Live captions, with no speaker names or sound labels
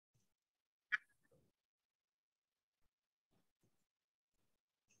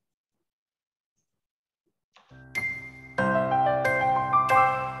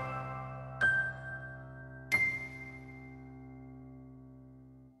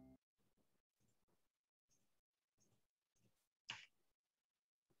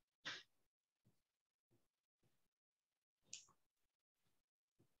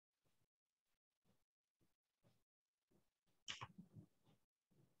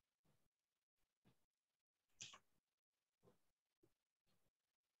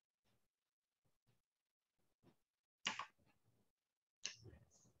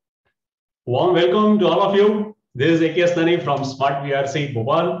Warm welcome to all of you. This is A K Asnani from Smart VRC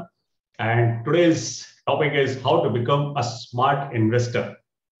Bhopal, and today's topic is how to become a smart investor.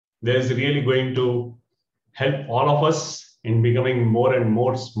 This is really going to help all of us in becoming more and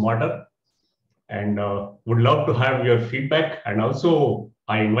more smarter, and would love to have your feedback. And also,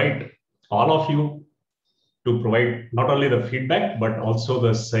 I invite all of you to provide not only the feedback but also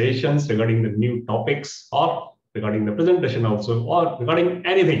the suggestions regarding the new topics or regarding the presentation also, or regarding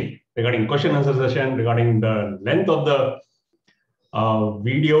anything, regarding question answer session, regarding the length of the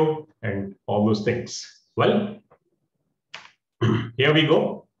video and all those things. Well, here we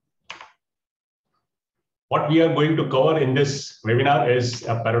go. What we are going to cover in this webinar is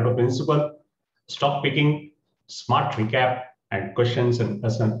a Pareto principle, stock picking, smart recap, and questions and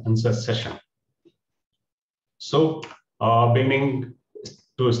answer session. So beginning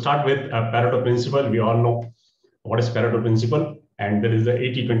to start with a Pareto principle, we all know what is Pareto principle, and there is the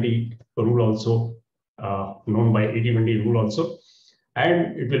 80-20 rule also, known by 80-20 rule also,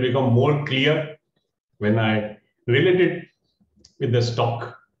 and it will become more clear when I relate it with the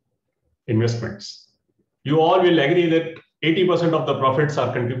stock investments. You all will agree that 80% of the profits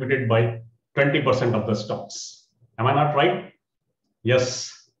are contributed by 20% of the stocks. Am I not right?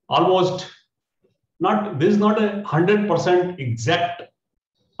 Yes, almost. Not, this is not a 100% exact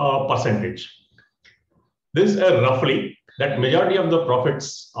percentage. This is roughly that majority of the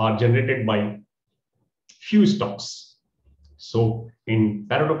profits are generated by few stocks. So in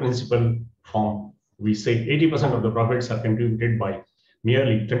Pareto principle form, we say 80% of the profits are contributed by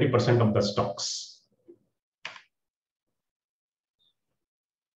merely 20% of the stocks.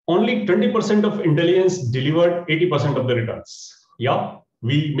 Only 20% of intelligence delivered 80% of the returns. Yeah,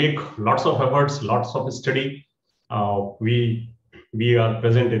 we make lots of efforts, lots of study. We are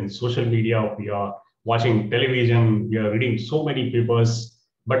present in social media, we are watching television, we are reading so many papers,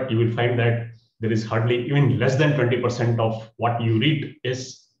 but you will find that there is hardly even less than 20% of what you read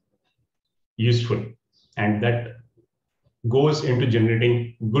is useful. And that goes into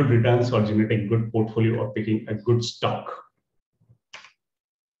generating good returns or generating good portfolio or picking a good stock.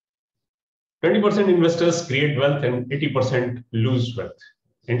 20% investors create wealth and 80% lose wealth.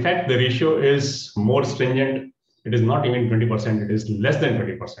 In fact, the ratio is more stringent. It is not even 20%, it is less than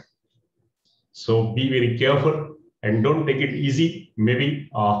 20%. So be very careful and don't take it easy. Maybe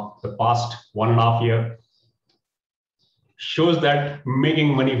the past 1.5 years shows that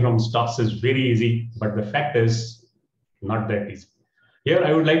making money from stocks is very easy, but the fact is not that easy. Here,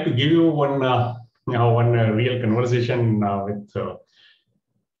 I would like to give you one real conversation with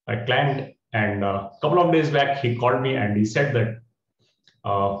a client. And a couple of days back, he called me and he said that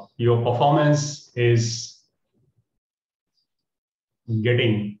your performance is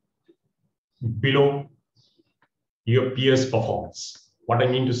getting below your peers' performance. What I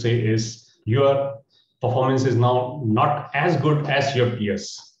mean to say is your performance is now not as good as your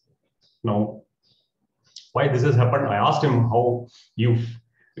peers. Now, why this has happened? I asked him how you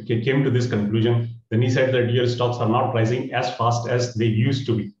came to this conclusion. Then he said that your stocks are not rising as fast as they used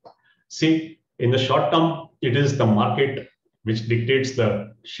to be. See, in the short term, it is the market which dictates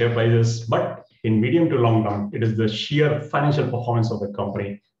the share prices, but in medium to long term, it is the sheer financial performance of the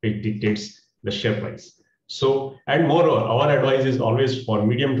company which dictates the share price. So, and moreover, our advice is always for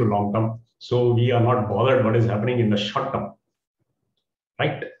medium to long term. So we are not bothered what is happening in the short term,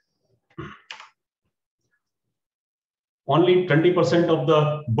 right? Only 20% of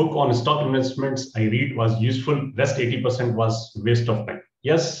the book on stock investments I read was useful. Rest 80% was waste of time.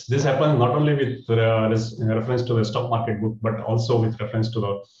 Yes, this happens not only with reference to the stock market book, but also with reference to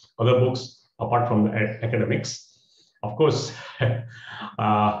the other books apart from the academics. Of course,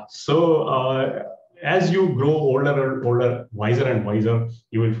 as you grow older and older, wiser and wiser,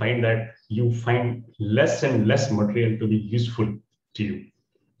 you will find that you find less and less material to be useful to you.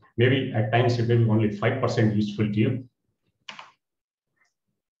 Maybe at times it will be only 5% useful to you.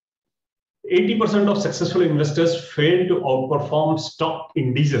 80% of successful investors fail to outperform stock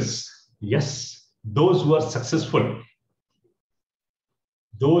indices. Yes, those who are successful,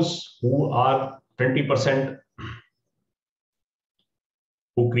 those who are 20%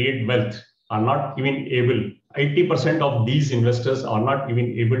 who create wealth are not even able, 80% of these investors are not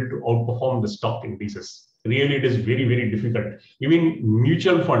even able to outperform the stock indices. Really, it is very, very difficult. Even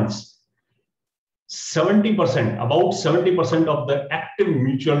mutual funds, 70%, about 70% of the active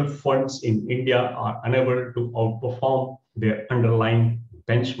mutual funds in India are unable to outperform their underlying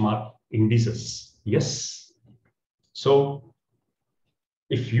benchmark indices. Yes. So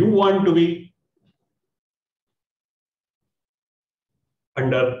if you want to be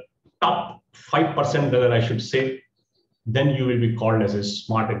under top 5%, whether I should say, then you will be called as a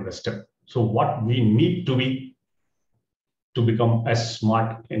smart investor. So what we need to be to become a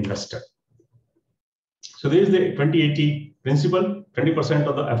smart investor. So there is the 20-80 principle. 20%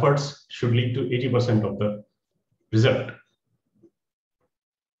 of the efforts should lead to 80% of the result.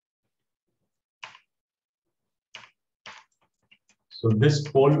 So this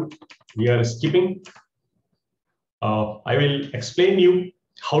poll we are skipping. I will explain you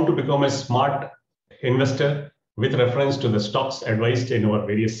how to become a smart investor with reference to the stocks advised in our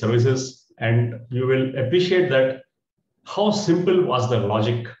various services, and you will appreciate that how simple was the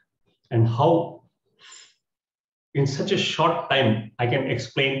logic and how in such a short time I can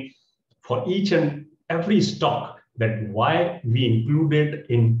explain for each and every stock that why we included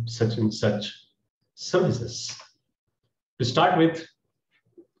in such and such services. To start with,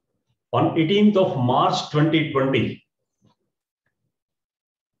 on 18th of March 2020,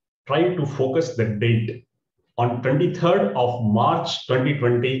 try to focus the date. On 23rd of March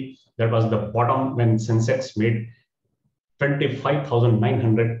 2020, that was the bottom when Sensex made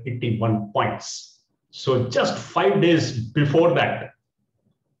 25,981 points. So just 5 days before that,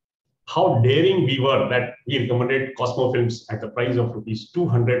 how daring we were that we recommended Cosmo Films at the price of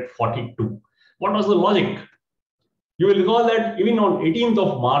 ₹242. What was the logic? You will recall that even on 18th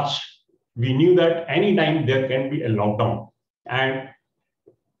of March, we knew that anytime there can be a lockdown. And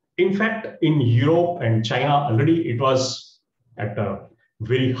in fact, in Europe and China, already it was at a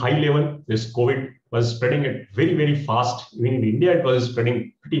very high level. This COVID was spreading it very, very fast. Even in India, it was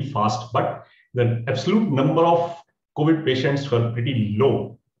spreading pretty fast. But the absolute number of COVID patients were pretty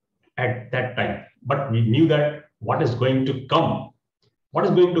low at that time. But we knew that what is going to come. What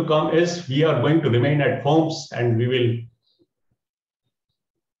is going to come is we are going to remain at homes and we will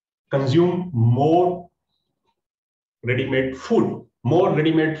consume more ready-made food. More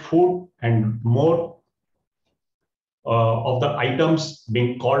ready-made food and more of the items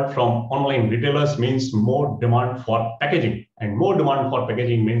being called from online retailers means more demand for packaging, and more demand for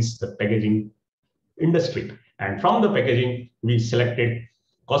packaging means the packaging industry. And from the packaging, we selected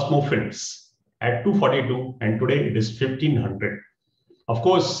Cosmo Films at 242, and today it is 1,500. Of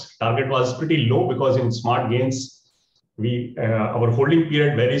course, target was pretty low because in smart gains, our holding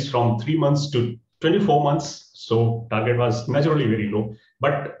period varies from 3 months to 24 months. So target was naturally very low.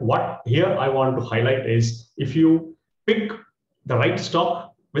 But what here I want to highlight is if you pick the right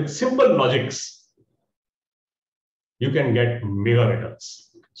stock with simple logics, you can get mega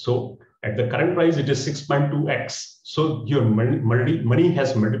returns. So at the current price, it is 6.2x. So your money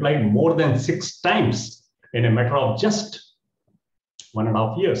has multiplied more than 6 times in a matter of just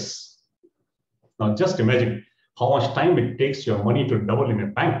 1.5 years. Now just imagine how much time it takes your money to double in a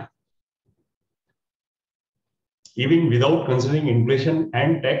bank. Even without considering inflation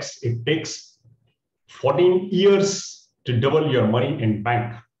and tax, it takes 14 years to double your money in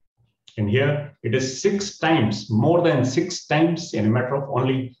bank. And here it is 6 times, more than 6 times in a matter of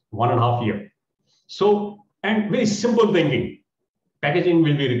only 1.5 years. So, and very simple thinking, packaging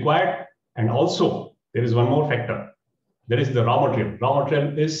will be required. And also there is one more factor. There is the raw material. Raw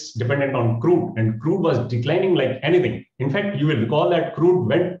material is dependent on crude, and crude was declining like anything. In fact, you will recall that crude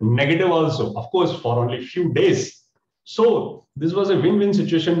went negative also, of course, for only a few days. So this was a win-win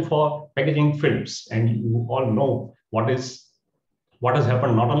situation for packaging films. And you all know what has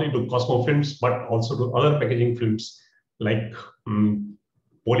happened not only to Cosmo Films, but also to other packaging films like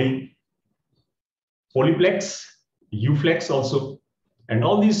Polyplex, Uflex also, and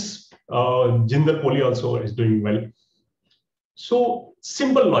all these Jindal Poly also is doing well. So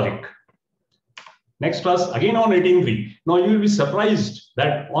simple logic. Next was again on 18.3. Now you will be surprised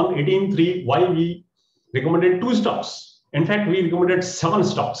that on 18.3, why we recommended 2 stocks. In fact, we recommended 7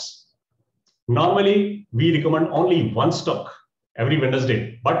 stocks. Normally, we recommend only 1 stock every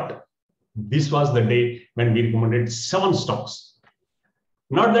Wednesday, but this was the day when we recommended 7 stocks.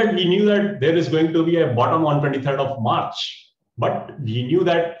 Not that we knew that there is going to be a bottom on 23rd of March, but we knew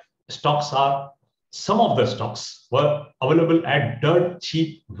that some of the stocks were available at dirt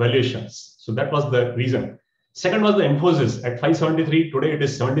cheap valuations. So that was the reason. Second was the Infosys at 573. Today it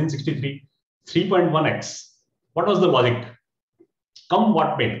is 1763, 3.1x. What was the logic? Come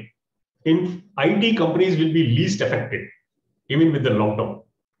what may, in IT companies will be least affected, even with the lockdown.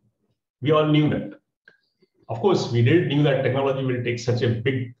 We all knew that. Of course, we didn't knew that technology will take such a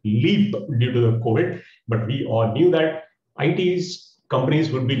big leap due to the COVID, but we all knew that IT companies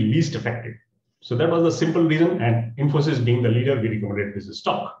would be least affected. So that was the simple reason, and Infosys being the leader, we recommended this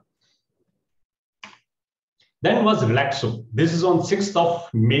stock. Then was Relaxo. This is on 6th of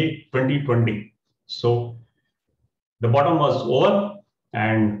May 2020. So the bottom was over,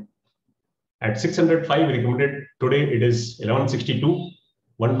 and at 605 we recommended. Today it is 1162.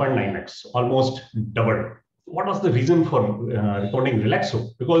 1.9x, almost doubled. What was the reason for recommending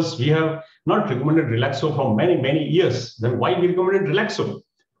Relaxo? Because we have not recommended Relaxo for many years. Then why we recommended Relaxo?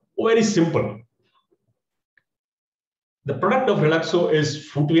 Very simple. The product of Relaxo is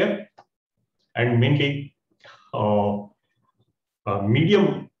footwear, and mainly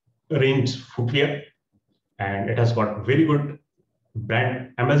medium range footwear, and it has got very good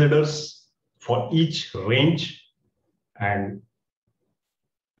brand ambassadors for each range. And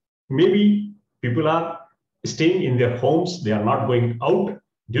maybe people are staying in their homes, they are not going out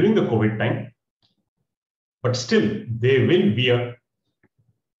during the COVID time, but still they will wear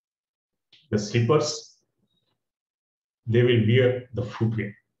the slippers, they will wear the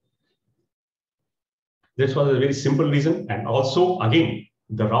footwear. This was a very simple reason. And also, again,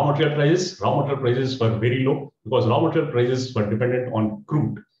 the raw material prices were very low because raw material prices were dependent on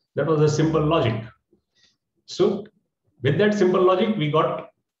crude. That was a simple logic. So with that simple logic, we got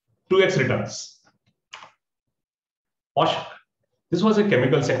 2x returns. Poshak. This was a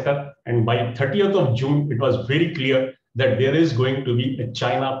chemical sector, and by 30th of June, it was very clear that there is going to be a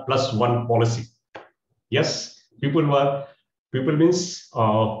China +1 policy. Yes, people means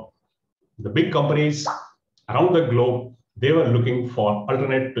the big companies around the globe, they were looking for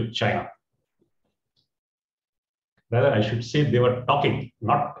alternate to China. Rather, I should say they were talking,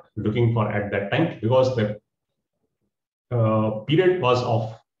 not looking for at that time, because the period was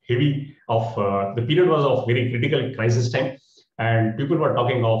of very critical crisis time, and people were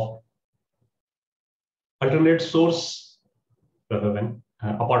talking of alternate source rather than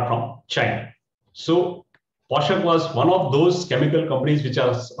apart from China. So Poshak was one of those chemical companies which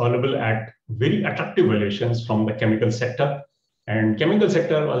are available at very attractive valuations from the chemical sector, and chemical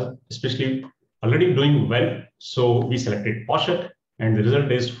sector was especially already doing well. So we selected Poshak, and the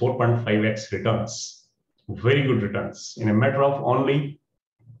result is 4.5x returns. Very good returns in a matter of only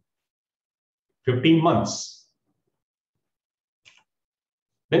 15 months.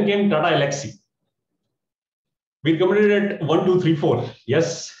 Then came Tata Elxsi. We recommended at 1, 2, 3, 4.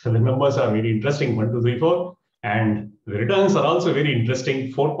 Yes, the numbers are very interesting, 1, 2, 3, 4. And the returns are also very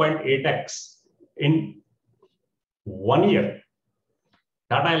interesting, 4.8x in 1 year.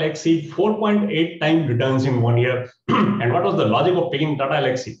 Tata Elxsi, 4.8 times returns in 1 year. And what was the logic of picking Tata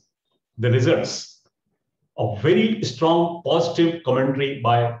Elxsi? The results. A very strong positive commentary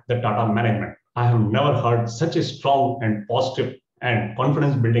by the Tata management. I have never heard such a strong and positive and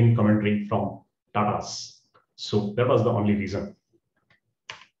confidence building commentary from Tatas. So that was the only reason.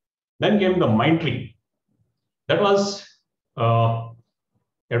 Then came the Mindtree. That was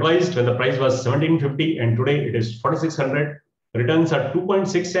advised when the price was 1750, and today it is 4600. Returns are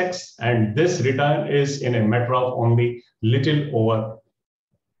 2.6x, and this return is in a matter of only little over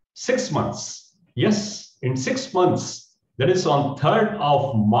 6 months. Yes, in 6 months, that is on 3rd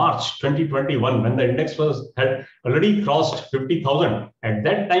of March 2021, when the index had already crossed 50,000. At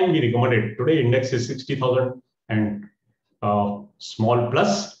that time, we recommended. Today, index is 60,000 and small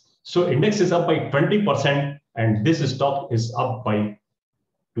plus. So index is up by 20%, and this stock is up by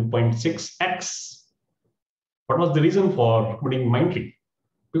 2.6x. What was the reason for recommending Mindtree?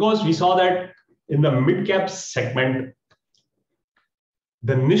 Because we saw that in the mid-cap segment,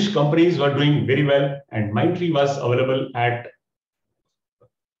 the niche companies were doing very well, and Mindtree was available at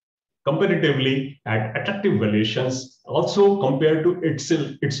comparatively at attractive valuations, also compared to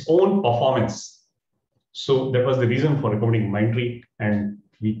its own performance. So that was the reason for recommending Mindtree, and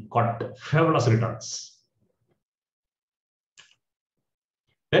we got fabulous returns.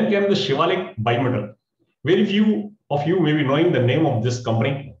 Then came the Shivalik Bimetal. Very few of you may be knowing the name of this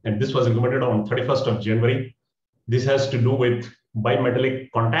company, and this was recommended on 31st of January. This has to do with bimetallic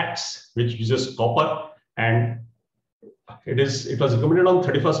contacts, which uses copper, and it was recommended on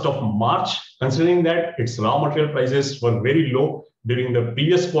 31st of March, considering that its raw material prices were very low during the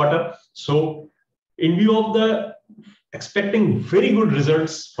previous quarter. So in view of the expecting very good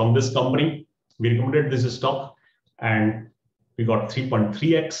results from this company, we recommended this stock, and we got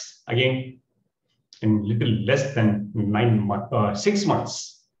 3.3x again in little less than 6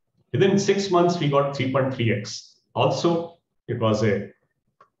 months. Within 6 months, we got 3.3x. Also, it was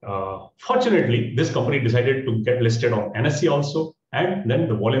fortunately, this company decided to get listed on NSE also, and then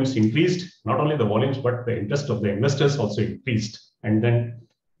the volumes increased. Not only the volumes, but the interest of the investors also increased, and then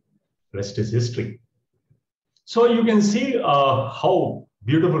rest is history. So you can see how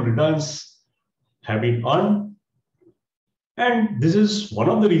beautiful returns have been earned. And this is one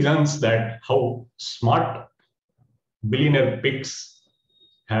of the reasons that how smart billionaire picks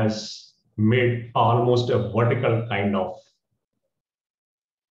has made almost a vertical kind of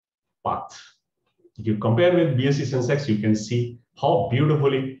path. If you compare with BSE Sensex, you can see how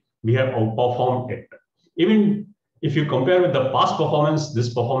beautifully we have outperformed it. Even if you compare with the past performance, this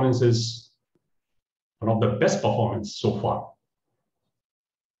performance is one of the best performance so far.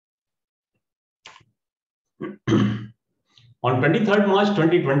 On 23rd March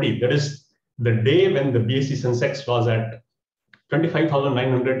 2020, that is the day when the BSE Sensex was at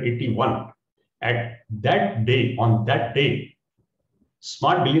 25,981. At that day, on that day,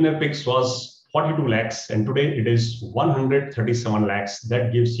 Smart Billionaire Picks was 42 lakhs, and today it is 137 lakhs.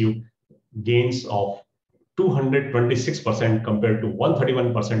 That gives you gains of 226% compared to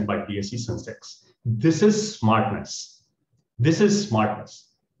 131% by BSE Sensex. This is smartness. This is smartness.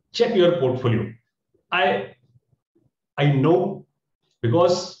 Check your portfolio. I know,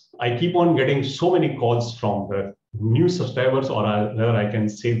 because I keep on getting so many calls from the new subscribers, or rather I can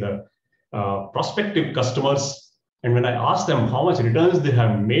say the prospective customers. And when I ask them how much returns they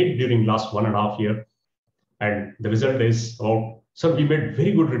have made during last 1.5 years, and the result is, oh, sir, we made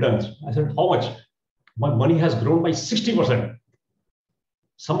very good returns. I said, how much? My money has grown by 60%.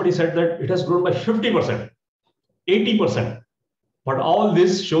 Somebody said that it has grown by 50%, 80%. But all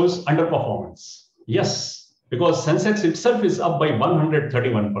this shows underperformance. Yes, because Sensex itself is up by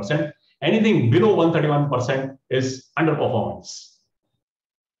 131%. Anything below 131% is underperformance.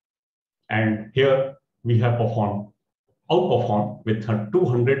 And here we have outperformed with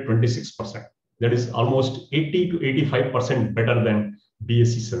 226%. That is almost 80 to 85% better than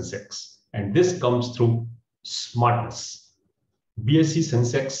BSE Sensex. And this comes through smartness. BSE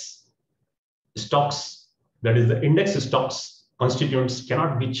Sensex stocks, that is the index stocks, constituents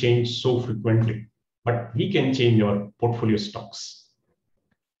cannot be changed so frequently, but we can change your portfolio stocks.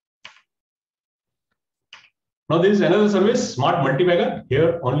 Now there is another service, Smart Multibagger.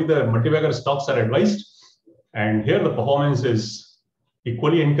 Here only the multibagger stocks are advised, and here the performance is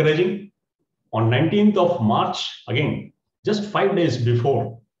equally encouraging. On 19th of March, again, just 5 days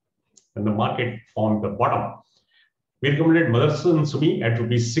before when the market formed the bottom, we recommended Motherson Sumi at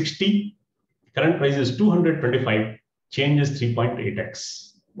rupees 60. Current price is 225. Change is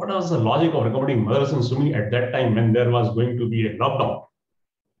 3.8x. What was the logic of recommending Motherson Sumi at that time when there was going to be a lockdown?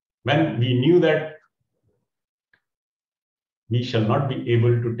 When we knew that we shall not be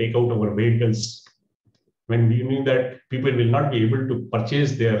able to take out our vehicles, when we knew that people will not be able to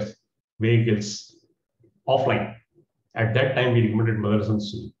purchase their vehicles offline, at that time we recommended Motherson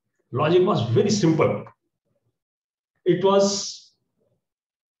Sumi. Logic was very simple. It was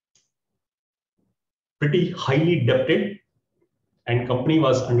pretty highly debted, and company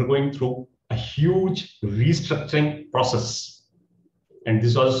was undergoing through a huge restructuring process. And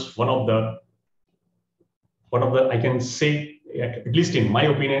this was one of the, I can say, at least in my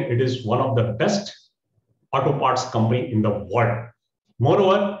opinion, it is one of the best auto parts company in the world.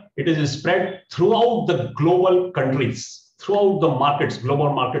 Moreover, it is spread throughout the global countries, throughout the markets,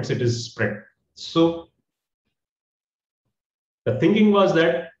 global markets, it is spread. So the thinking was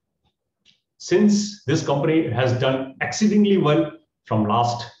that since this company has done exceedingly well from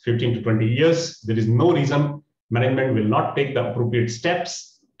last 15 to 20 years, there is no reason management will not take the appropriate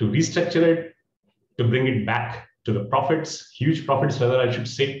steps to restructure it, to bring it back to the profits, huge profits, whether I should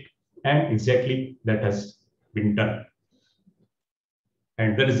say, and exactly that has been done.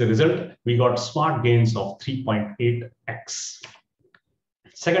 And that is the result. We got smart gains of 3.8x.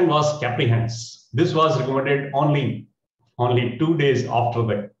 Second was Caprihance. This was recommended only 2 days after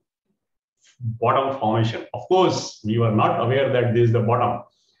the bottom formation. Of course, we were not aware that this is the bottom,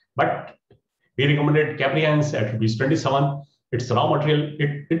 but we recommended Caprihance at rupees 27. It's raw material.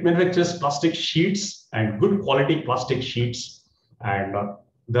 It manufactures plastic sheets and good quality plastic sheets. And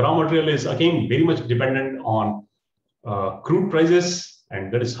the raw material is again very much dependent on crude prices. And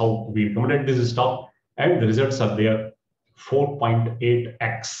that is how we recommended this stock. And the results are there,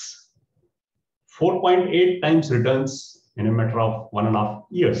 4.8x. 4.8 times returns in a matter of 1.5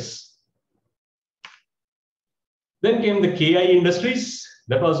 years. Then came the KI Industries.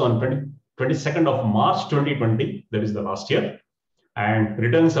 That was on 22nd of March 2020. That is the last year. And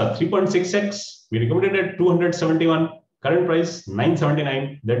returns are 3.6x. We recommended at 271. Current price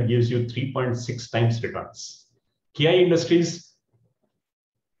 979. That gives you 3.6 times returns. KI Industries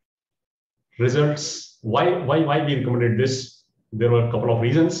results. Why we recommended this? There were a couple of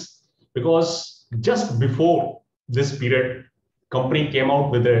reasons. Because just before this period, company came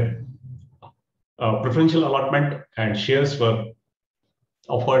out with a preferential allotment, and shares were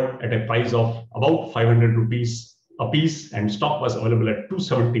offered at a price of about 500 rupees a piece, and stock was available at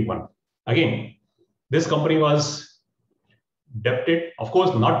 271. Again, this company was debted, of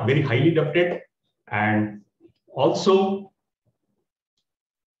course, not very highly debted, and also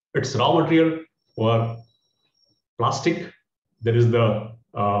its raw material were plastic, there is the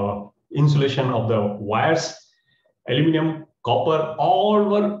insulation of the wires, aluminum, copper, all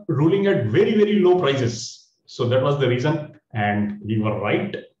were ruling at very, very low prices. So that was the reason. And we were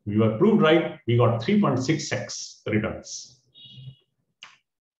right. We were proved right. We got 3.6x returns.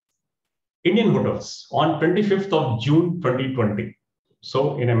 Indian hotels on 25th of June 2020.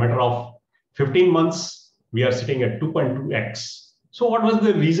 So in a matter of 15 months, we are sitting at 2.2x. So what was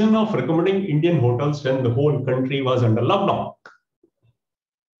the reason of recommending Indian hotels when the whole country was under lockdown?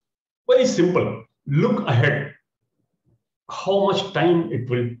 Very simple. Look ahead. How much time it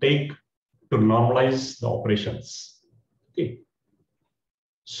will take to normalize the operations. Okay.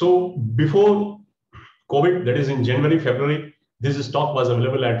 So before COVID, that is in January, February, this stock was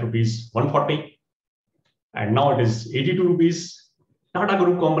available at rupees 140. And now it is 82 rupees. Tata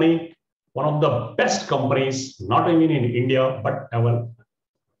Group company, one of the best companies, not even in India, but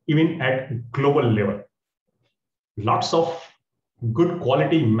even at global level. Lots of good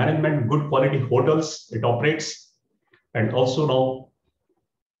quality management, good quality hotels it operates. And also now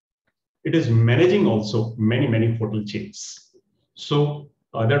it is managing also many, many hotel chains. So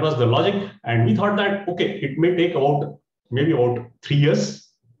that was the logic. And we thought that, okay, it may take maybe about 3 years,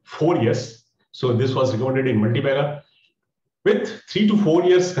 4 years. So this was recommended in multi-bagger with 3 to 4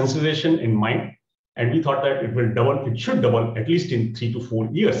 years consideration in mind. And we thought that it will double, it should double at least in 3 to 4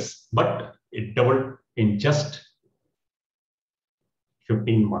 years, but it doubled in just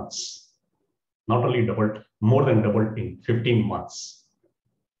 15 months. Not only doubled, more than doubled in 15 months.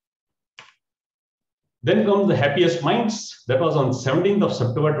 Then comes the happiest minds. That was on 17th of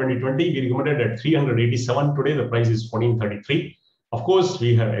September 2020. We recommended at 387. Today, the price is 1433. Of course,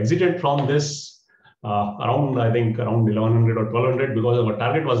 we have exited from this around 1100 or 1200 because our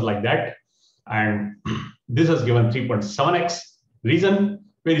target was like that. And this has given 3.7x. Reason,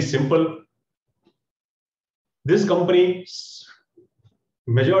 very simple. This company's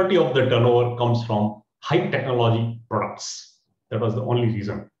majority of the turnover comes from high technology products. That was the only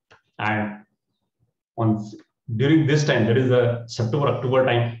reason. And during this time, that is the September-October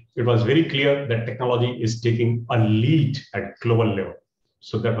time, it was very clear that technology is taking a lead at global level.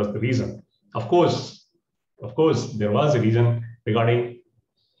 So that was the reason. Of course, there was a reason regarding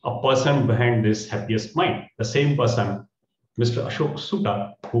a person behind this happiest mind. The same person, Mr. Ashok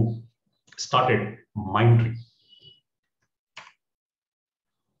Soota, who started Mindtree.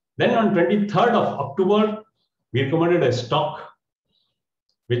 Then on 23rd of October, we recommended a stock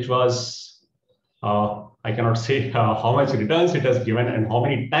which was I cannot say how much returns it has given and how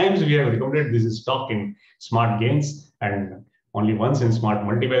many times we have recommended this stock in Smart Gains and only once in Smart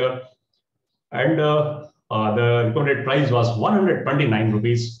Multi-Bagger. And the recommended price was 129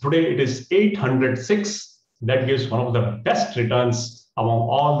 rupees. Today it is 806. That gives one of the best returns among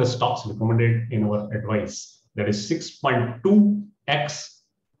all the stocks recommended in our advice. That is 6.2x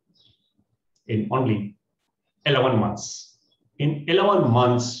in only 11 months. In 11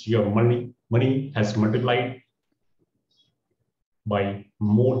 months, your money has multiplied by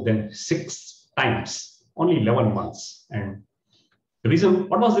more than 6 times, only 11 months. And the reason,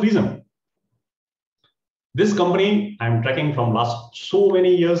 what was the reason? This company I'm tracking from last so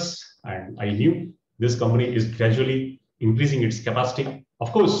many years, and I knew this company is gradually increasing its capacity.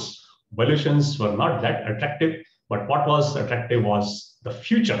 Of course, valuations were not that attractive, but what was attractive was the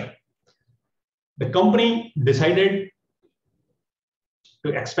future. The company decided to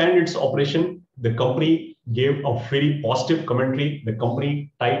expand its operation. The company gave a very positive commentary. The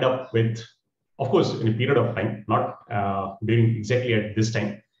company tied up with, of course, in a period of time, not during exactly at this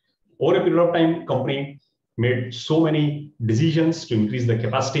time. Over a period of time, company made so many decisions to increase the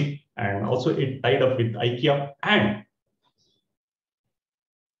capacity, and also it tied up with IKEA. And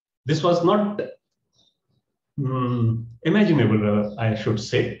this was not imaginable, I should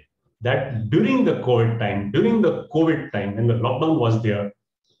say, that during the COVID time, when the lockdown was there,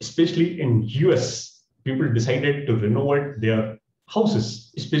 especially in US, people decided to renovate their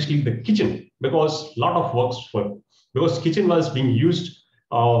houses, especially the kitchen, because a lot of works because kitchen was being used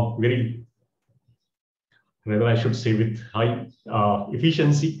rather I should say with high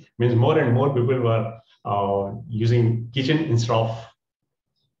efficiency, means more and more people were using kitchen instead of,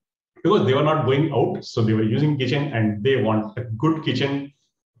 because they were not going out, so they were using kitchen and they want a good kitchen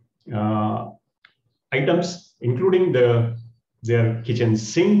items, including their kitchen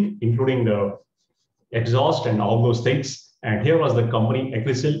sink, including the exhaust and all those things. And here was the company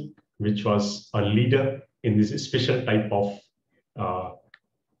Acrysil, which was a leader in this special type of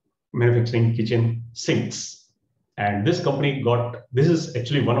manufacturing kitchen sinks. And this company this is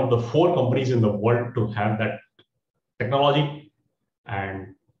actually one of the 4 companies in the world to have that technology.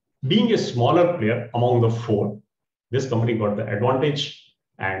 And being a smaller player among the 4, this company got the advantage,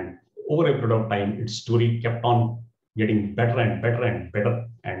 and over a period of time, its story kept on getting better and better and better.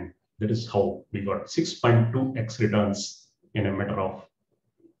 And that is how we got 6.2x returns in a matter of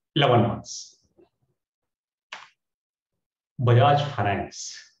 11 months. Bajaj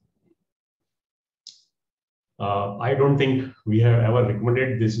Finance. I don't think we have ever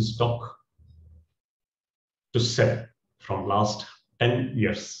recommended this stock to sell from last 10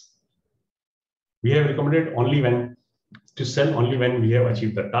 years. We have recommended only when to sell only when we have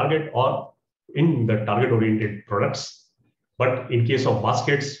achieved the target or in the target oriented products. But in case of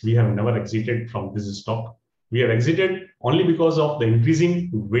baskets, we have never exited from this stock. We have exited only because of the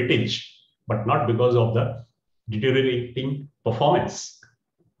increasing weightage, but not because of the deteriorating performance.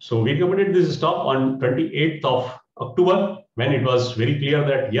 So we recommended this stock on 28th of October when it was very clear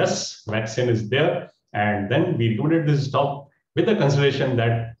that yes, vaccine is there. And then we recommended this stock with the consideration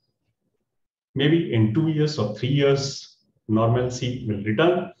that maybe in 2 years or 3 years, normalcy will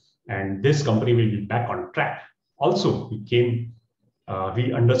return and this company will be back on track. Also, we came to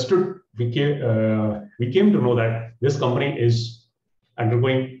know that this company is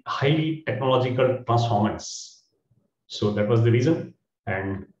undergoing highly technological transformance. So that was the reason.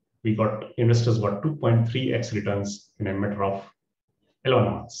 And investors got 2.3x returns in a matter of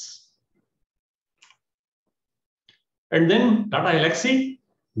 11 months. And then Tata Elxsi,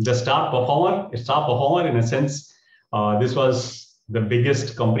 the star performer in a sense, this was the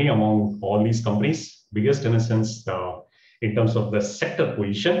biggest company among all these companies, biggest in a sense in terms of the sector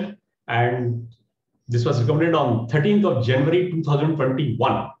position. And this was recommended on 13th of January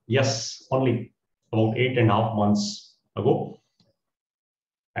 2021. Yes, only about 8.5 months ago.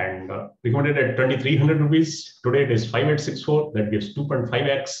 And recommended at 2,300 rupees. Today it is 5,864. That gives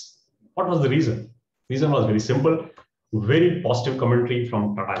 2.5x. What was the reason? Reason was very simple. Very positive commentary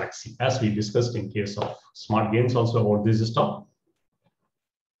from Tata Elxsi, as we discussed in case of Smart Gains also about this stock.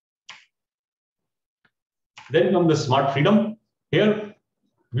 Then comes the Smart Freedom. Here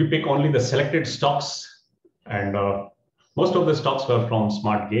we pick only the selected stocks, and most of the stocks were from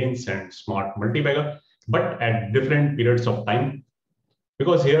Smart Gains and Smart Multibagger, but at different periods of time.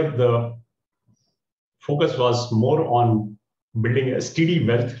 Because here the focus was more on building a steady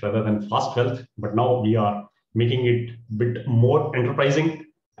wealth rather than fast wealth, but now we are making it a bit more enterprising,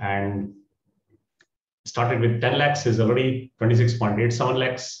 and started with 10 lakhs is already 26.87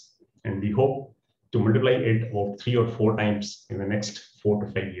 lakhs, and we hope to multiply it about 3 or 4 times in the next 4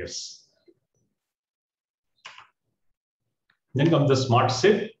 to 5 years. Then comes the Smart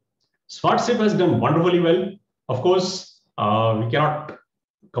SIP. Smart SIP has done wonderfully well. Of course, we cannot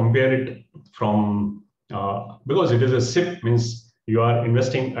compare it from, because it is a SIP, means you are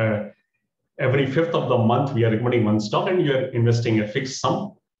investing every 5th of the month, we are recommending one stock and you are investing a fixed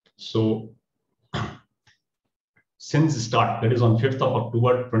sum. So since the start, that is on 5th of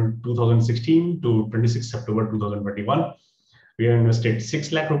October 2016 to 26th September 2021, we have invested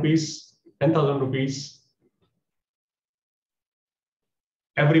 6 lakh rupees, 10,000 rupees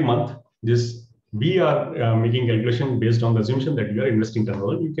every month. We are making calculation based on the assumption that you are investing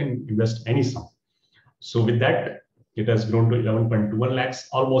 10,000, you can invest any sum. So with that, it has grown to 11.21 lakhs,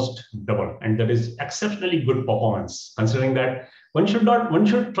 almost double. And that is exceptionally good performance, considering that one should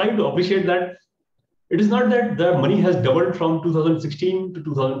try to appreciate that it is not that the money has doubled from 2016 to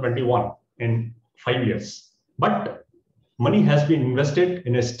 2021 in 5 years, but money has been invested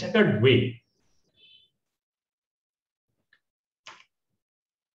in a staggered way.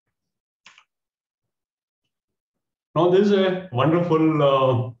 Now, this is a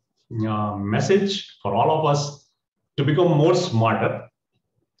wonderful message for all of us to become more smarter.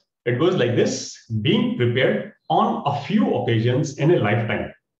 It goes like this: being prepared on a few occasions in a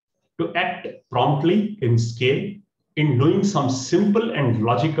lifetime to act promptly in scale in doing some simple and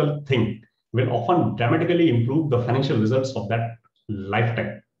logical thing will often dramatically improve the financial results of that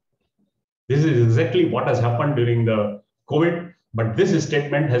lifetime. This is exactly what has happened during the COVID, but this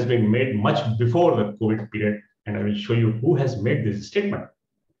statement has been made much before the COVID period, and I will show you who has made this statement.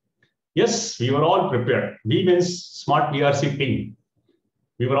 Yes, we were all prepared. We means Smart VRC team.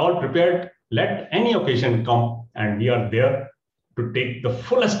 We were all prepared. Let any occasion come, and we are there to take the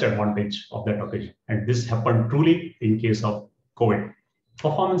fullest advantage of that occasion. And this happened truly in case of COVID.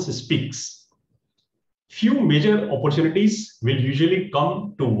 Performance speaks. Few major opportunities will usually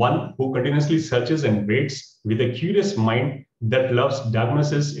come to one who continuously searches and waits with a curious mind that loves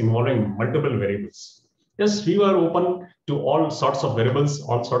diagnosis involving multiple variables. Yes, we were open to all sorts of variables,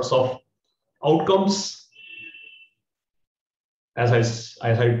 all sorts of outcomes. As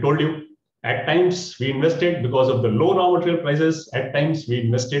I told you, At times, we invested because of the low raw material prices. At times, we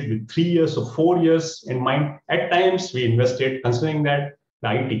invested with 3 years or 4 years in mind. At times, we invested considering that the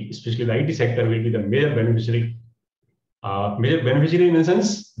IT, especially the IT sector, will be the major beneficiary. Major beneficiary in a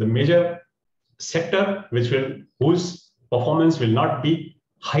sense, the major sector whose performance will not be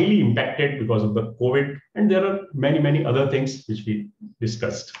highly impacted because of the COVID. And there are many, many other things which we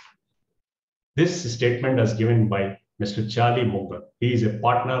discussed. This statement is given by Mr. Charlie Munger. He is a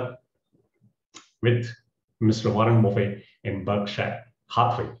partner with Mr. Warren Buffett in Berkshire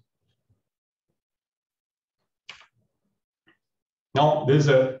Hathaway. Now, there is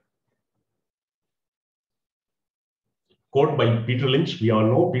a quote by Peter Lynch. We all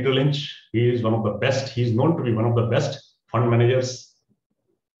know Peter Lynch. He is one of the best. He is known to be one of the best fund managers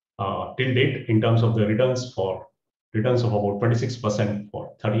till date in terms of the returns of about 26%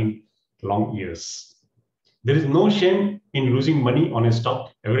 for 13 long years. There is no shame in losing money on a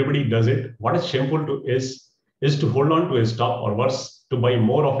stock. Everybody does it. What is shameful is to hold on to a stock, or worse, to buy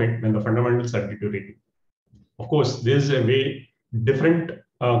more of it when the fundamentals are deteriorating. Of course, this is a very different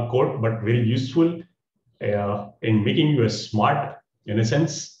quote, but very useful in making you smart in a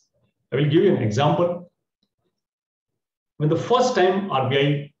sense. I will give you an example. When the first time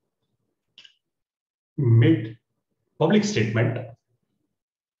RBI made public statement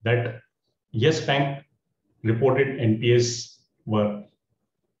that Yes Bank reported NPS were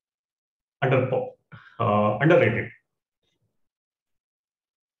underrated.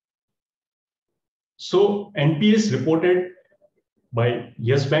 So NPS reported by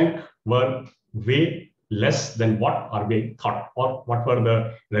Yes Bank were way less than what RBI thought, or what were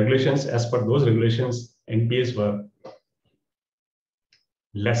the regulations. As per those regulations, NPS were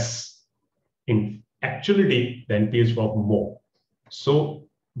less. In actuality, the NPS were more. So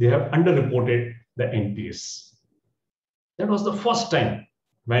they have underreported the NPS. That was the first time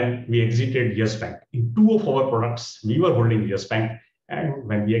when we exited Yes Bank. In 2 of our products, we were holding Yes Bank. And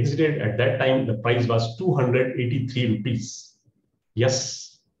when we exited at that time, the price was 283 rupees.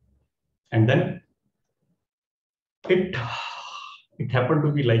 Yes. And then it happened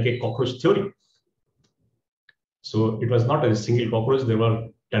to be like a cockroach theory. So it was not a single cockroach, there were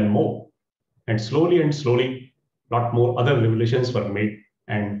 10 more. And slowly, a lot more other revelations were made.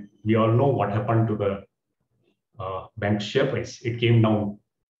 And we all know what happened to the bank share price. It came down,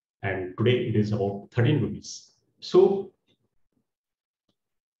 and today it is about 13 rupees. So,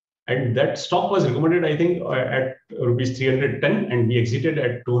 and that stock was recommended, I think, at rupees 310, and we exited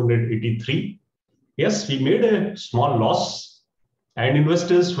at 283. Yes, we made a small loss, and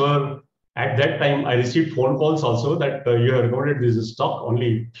investors were, at that time, I received phone calls also that you have recommended this stock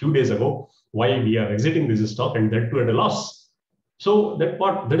only a few days ago. Why we are exiting this stock, and that too at a loss? So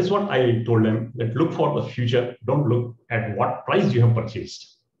that is what I told them, that look for the future. Don't look at what price you have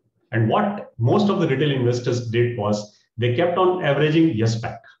purchased. And what most of the retail investors did was they kept on averaging Yes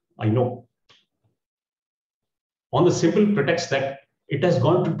Bank. I know, on the simple pretext that it has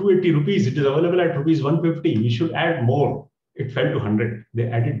gone to 280 rupees. It is available at rupees 150. We should add more. It fell to 100. They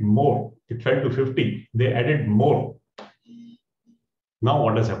added more. It fell to 50. They added more. Now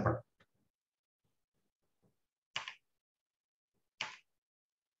what has happened?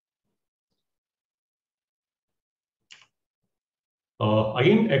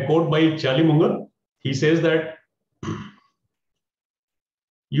 Again, a quote by Charlie Munger. He says that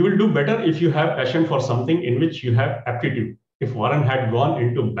you will do better if you have passion for something in which you have aptitude. If Warren had gone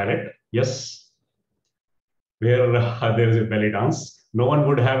into ballet, yes, where there is a ballet dance, no one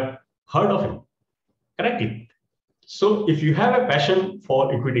would have heard of him correctly. So if you have a passion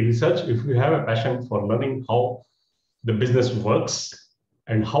for equity research, if you have a passion for learning how the business works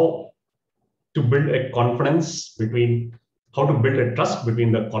and how to build a confidence between, how to build a trust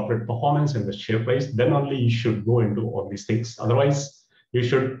between the corporate performance and the share price, then only you should go into all these things. Otherwise, you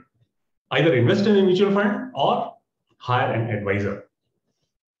should either invest in a mutual fund or hire an advisor.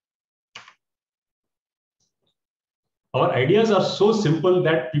 Our ideas are so simple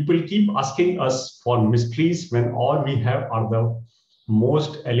that people keep asking us for mysteries when all we have are the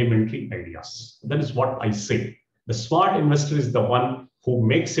most elementary ideas. That is what I say. The smart investor is the one who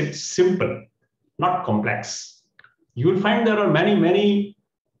makes it simple, not complex. You will find there are many, many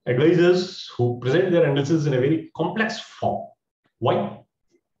advisors who present their analysis in a very complex form. Why?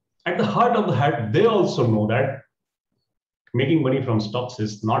 At the heart of the hat, they also know that making money from stocks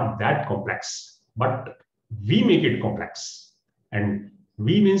is not that complex, but we make it complex. And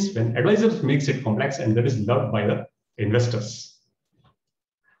we means when advisors makes it complex, and that is loved by the investors.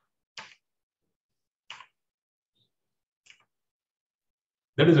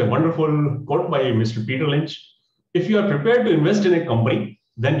 That is a wonderful quote by Mr. Peter Lynch. If you are prepared to invest in a company,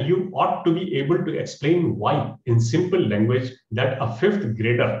 then you ought to be able to explain why in simple language that a fifth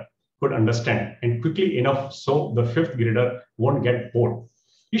grader could understand and quickly enough so the fifth grader won't get bored.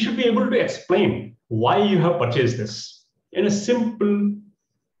 You should be able to explain why you have purchased this in a simple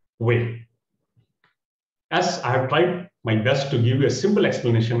way. As I have tried my best to give you a simple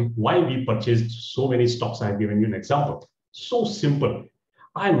explanation why we purchased so many stocks, I have given you an example. So simple.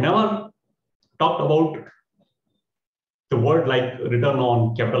 I never talked about the word like return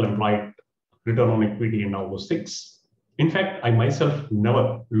on capital employed, return on equity, and all those things. In fact, I myself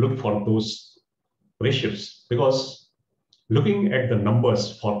never look for those ratios because looking at the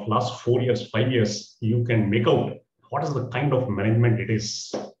numbers for last 4 years, 5 years, you can make out what is the kind of management it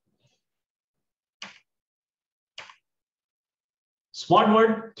is. Smart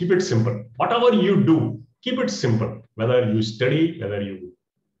word, keep it simple. Whatever you do, keep it simple. Whether you study, whether you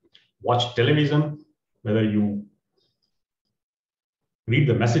watch television, whether you read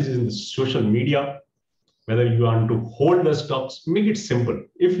the messages in the social media, whether you want to hold the stocks, make it simple.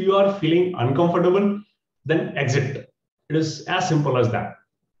 If you are feeling uncomfortable, then exit. It is as simple as that.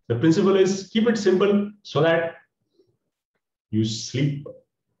 The principle is keep it simple so that you sleep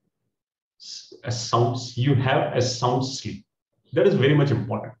as sound, you have a sound sleep. That is very much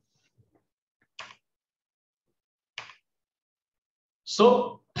important.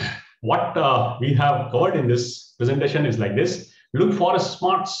 So what we have covered in this presentation is like this. Look for a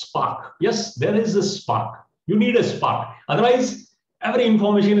smart spark. Yes, there is a spark. You need a spark. Otherwise, every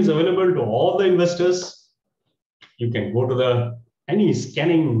information is available to all the investors. You can go to any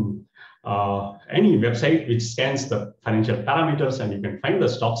scanning, any website which scans the financial parameters and you can find the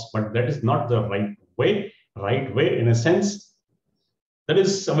stocks, but that is not the right way. Right way in a sense that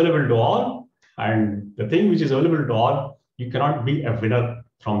is available to all. And the thing which is available to all, you cannot be a winner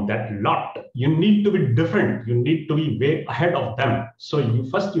from that lot. You need to be different. You need to be way ahead of them. So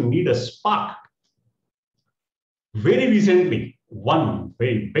you need a spark. Very recently, one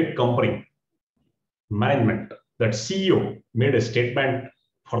very big company management, that CEO made a statement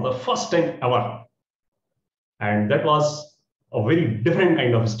for the first time ever. And that was a very different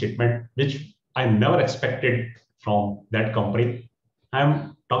kind of statement, which I never expected from that company.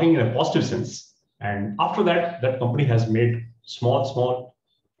 I'm talking in a positive sense. And after that, that company has made small,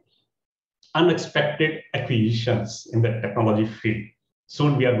 unexpected acquisitions in the technology field.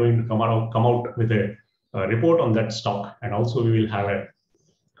 Soon we are going to come out with a report on that stock, and also we will have a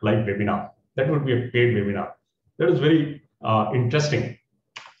live webinar. That would be a paid webinar. That is very interesting.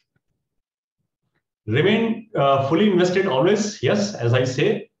 Remain fully invested always, yes, as I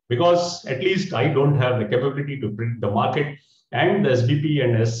say, because at least I don't have the capability to predict the market. And the SBP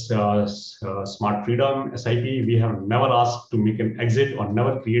and Smart Freedom SIP, we have never asked to make an exit or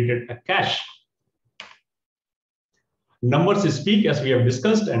never created a cash. Numbers speak, as we have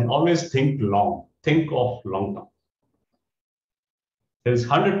discussed, and always think long. Think of long term. There is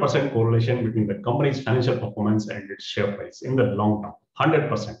 100% correlation between the company's financial performance and its share price in the long term.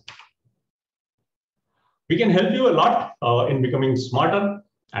 100%. We can help you a lot in becoming smarter,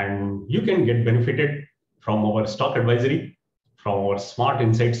 and you can get benefited from our stock advisory, from our Smart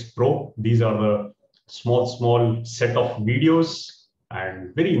Insights Pro. These are the small set of videos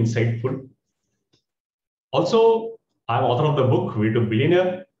and very insightful. Also, I'm author of the book Way to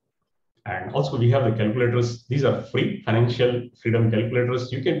Billionaire. And also we have the calculators. These are free financial freedom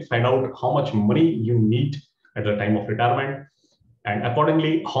calculators. You can find out how much money you need at the time of retirement, and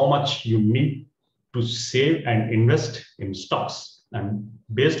accordingly, how much you need to save and invest in stocks, and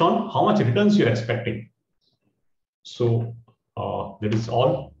based on how much returns you're expecting. So that is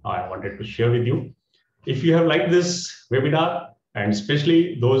all I wanted to share with you. If you have liked this webinar, and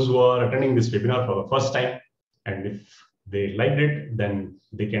especially those who are attending this webinar for the first time, and if they liked it, then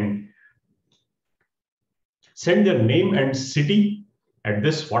they can send their name and city at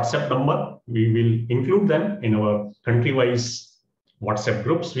this WhatsApp number. We will include them in our country-wise WhatsApp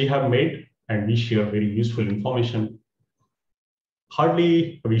groups we have made, and we share very useful information.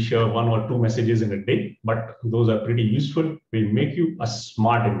 Hardly we share 1 or 2 messages in a day, but those are pretty useful. Will make you a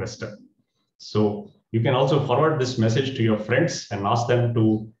smart investor. So you can also forward this message to your friends and ask them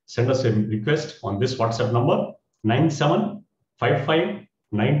to send us a request on this WhatsApp number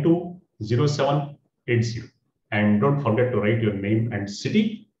 9755920780. And don't forget to write your name and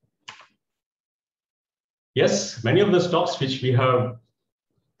city. Yes, many of the stocks which we have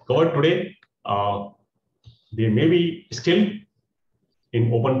covered today, they may be still in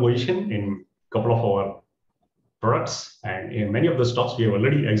open position in a couple of our products, and in many of the stocks we have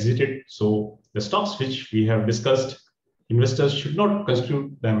already exited. So the stocks which we have discussed, investors should not consider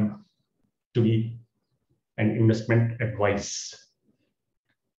them to be an investment advice.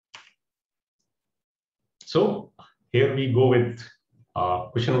 So here we go with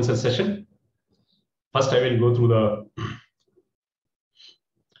question and answer session. First, I will go through the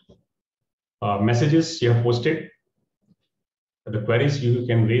messages you have posted. The queries you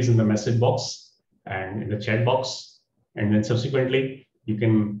can raise in the message box and in the chat box. And then subsequently, you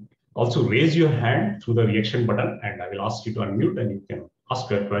can also raise your hand through the reaction button, and I will ask you to unmute and you can ask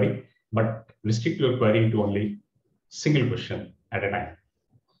your query, but restrict your query to only single question at a time.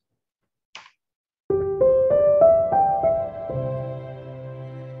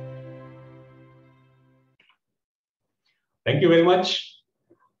 Thank you very much.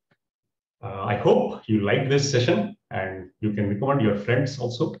 I hope you like this session and you can recommend your friends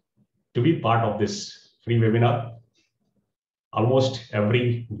also to be part of this free webinar. Almost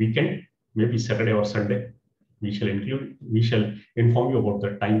every weekend, maybe Saturday or Sunday, we shall inform you about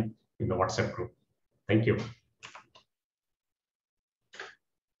the time in the WhatsApp group. Thank you.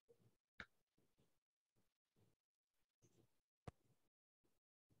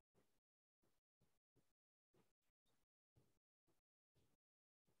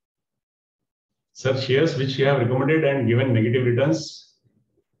 Sir, shares which you have recommended and given negative returns.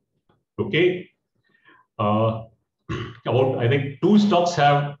 Okay. About, I think, 2 stocks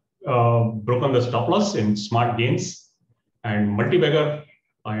have broken the stop loss in smart gains, and multi-bagger,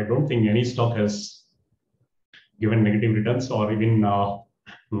 I don't think any stock has given negative returns or even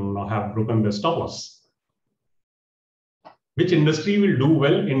have broken the stop loss. Which industry will do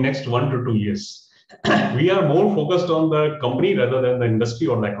well in next 1 to 2 years? We are more focused on the company rather than the industry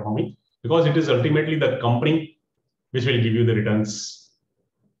or the economy, because it is ultimately the company which will give you the returns.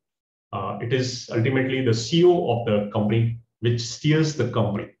 It is ultimately the CEO of the company which steers the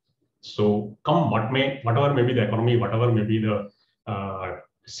company. So come whatever may be the economy, whatever may be the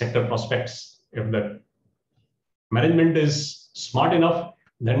sector prospects, if the management is smart enough,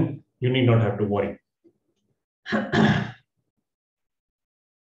 then you need not have to worry.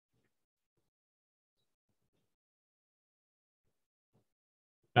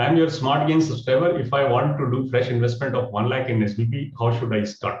 I am your Smart Gain subscriber. If I want to do fresh investment of 1 lakh in SBP, how should I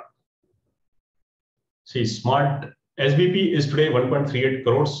start? See, Smart SBP is today 1.38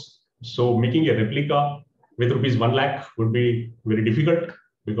 crores. So making a replica with rupees 1 lakh would be very difficult,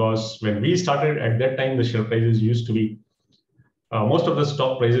 because when we started at that time, the share prices used to be, most of the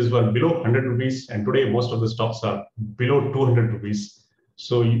stock prices were below 100 rupees, and today most of the stocks are below 200 rupees.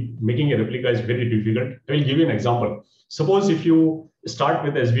 So making a replica is very difficult. I will give you an example. Suppose if you start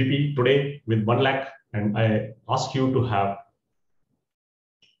with SBP today with 1 lakh, and I ask you to have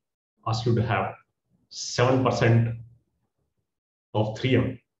 7% of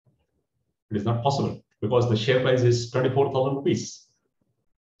 3M. It is not possible, because the share price is 24,000 rupees.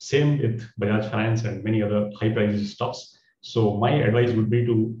 Same with Bajaj Finance and many other high prices stocks. So my advice would be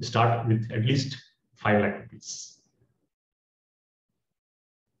to start with at least 5 lakh rupees.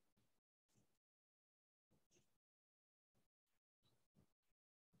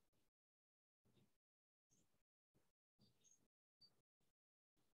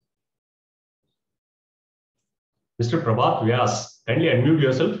 Mr. Prabhat Vyas, kindly unmute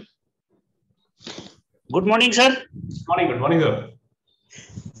yourself. Good morning, sir. Good morning, sir.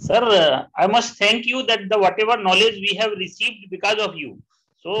 Sir, I must thank you that the whatever knowledge we have received because of you.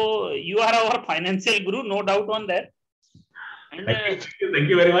 So you are our financial guru, no doubt on that. And, thank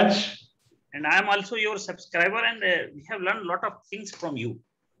you very much. And I am also your subscriber, and we have learned a lot of things from you.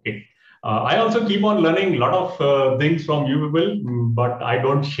 Okay. I also keep on learning a lot of things from you people, but I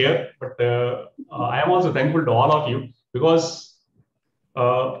don't share. But I am also thankful to all of you, because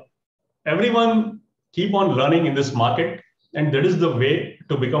everyone keep on learning in this market, and that is the way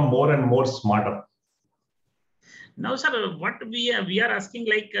to become more and more smarter. Now, sir, what we are asking,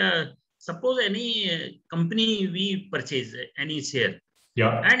 like, suppose any company we purchase any share.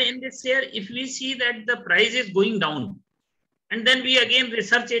 Yeah. And in this share, if we see that the price is going down, and then we again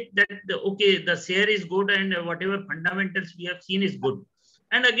research it that, okay, the share is good and whatever fundamentals we have seen is good.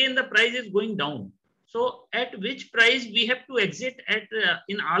 And again, the price is going down. So at which price we have to exit at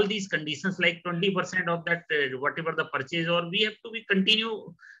in all these conditions, like 20% of that, whatever the purchase, or we have to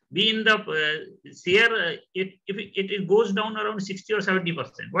be in the share, if it goes down around 60 or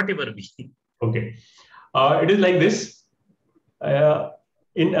 70%, whatever be. Okay. It is like this.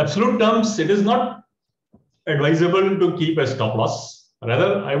 In absolute terms, it is not advisable to keep a stop loss.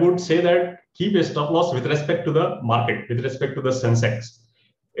 Rather, I would say that keep a stop loss with respect to the market, with respect to the Sensex.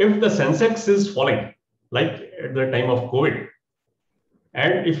 If the Sensex is falling, like at the time of COVID,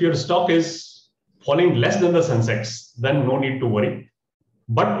 and if your stock is falling less than the Sensex, then no need to worry.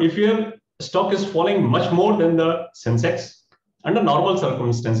 But if your stock is falling much more than the Sensex, under normal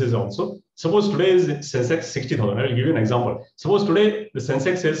circumstances also. Suppose today is Sensex 60,000. I will give you an example. Suppose today the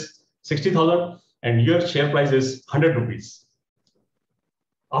Sensex is 60,000 and your share price is 100 rupees.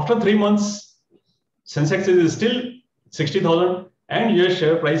 After 3 months, Sensex is still 60,000 and your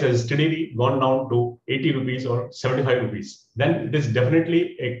share price has steadily gone down to 80 rupees or 75 rupees. Then it is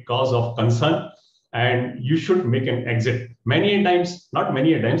definitely a cause of concern and you should make an exit. Many times, not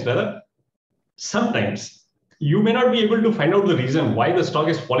many times, rather, sometimes you may not be able to find out the reason why the stock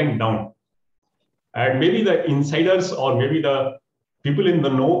is falling down. And maybe the insiders or maybe the people in the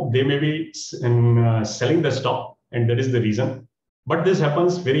know, they may be selling the stock and that is the reason. But this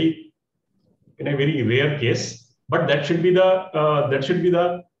happens in a very rare case, but that should be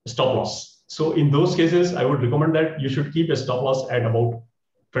the stop loss. So in those cases, I would recommend that you should keep a stop loss at about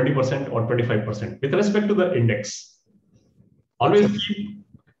 20% or 25% with respect to the index. Always keep.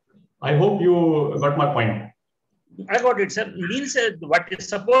 I hope you got my point. I got it, sir. Means what is,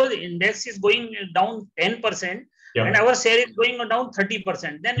 suppose index is going down 10% and our share is going down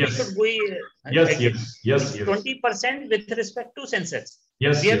 30%, then we should go yes. 20% with respect to Sensex.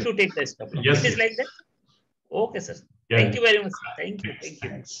 Yes, we have to take the stop. Yes, it is like that. Okay, sir. Thank you very much. Thank you.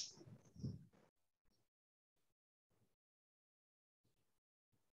 Thanks.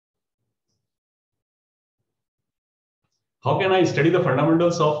 How can I study the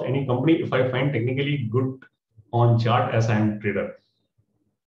fundamentals of any company if I find technically good on chart as I am a trader?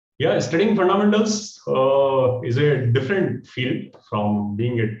 Yeah, studying fundamentals is a different field from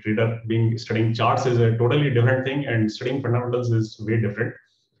being a trader. Studying charts is a totally different thing, and studying fundamentals is way different.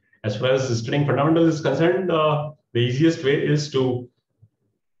 As far as studying fundamentals is concerned, the easiest way is to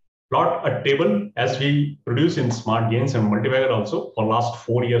plot a table as we produce in Smart Gains and Multibagger also for last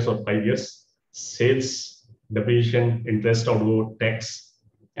 4 years or 5 years: sales, depreciation, interest outgo, tax,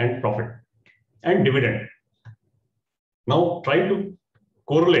 and profit, and dividend. Now try to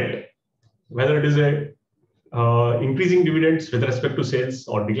correlate whether it is a increasing dividends with respect to sales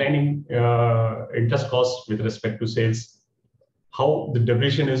or declining interest costs with respect to sales, how the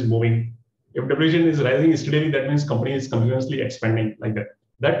depreciation is moving. If depreciation is rising steadily, that means company is continuously expanding like that.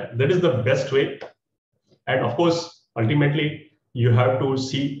 That is the best way. And of course, ultimately, you have to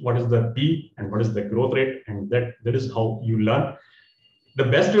see what is the P and what is the growth rate, and that is how you learn. The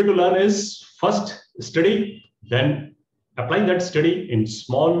best way to learn is first study, then apply that study in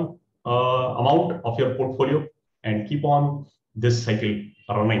small amount of your portfolio and keep on this cycle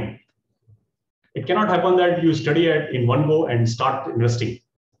running. It cannot happen that you study in one go and start investing.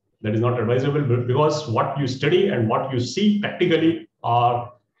 That is not advisable, because what you study and what you see practically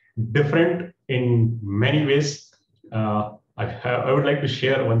are different in many ways. I would like to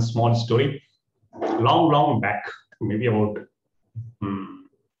share one small story. Long back, maybe about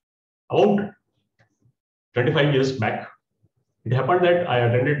 25 years back, it happened that I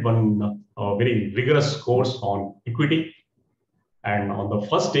attended one very rigorous course on equity. And on the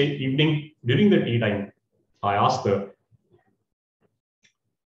first day evening, during the tea time, I asked the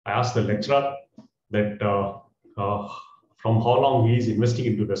lecturer that from how long he is investing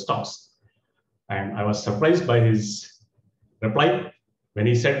into the stocks. And I was surprised by his reply when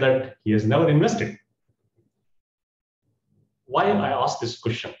he said that he has never invested. Why I asked this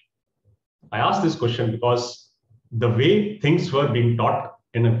question? I asked this question because the way things were being taught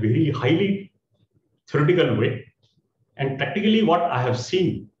in a very highly theoretical way, and practically what I have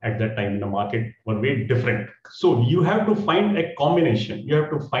seen at that time in the market were very different. So you have to find a combination. You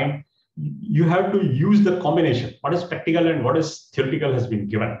have to use the combination. What is practical and what is theoretical has been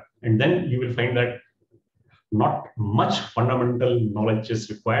given. And then you will find that not much fundamental knowledge is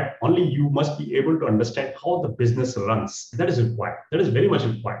required. Only you must be able to understand how the business runs. That is required. That is very much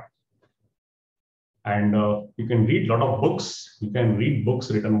required. And you can read a lot of books. You can read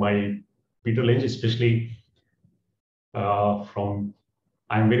books written by Peter Lynch, especially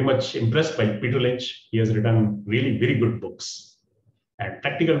I'm very much impressed by Peter Lynch. He has written really very good books and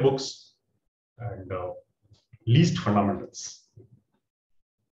practical books, and least fundamentals.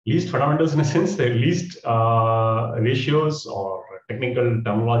 Least fundamentals in a sense, the least ratios or technical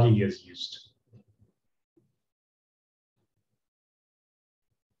terminology he has used.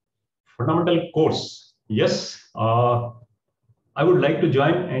 Fundamental course. Yes, I would like to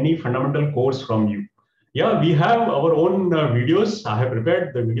join any fundamental course from you. Yeah, we have our own videos. I have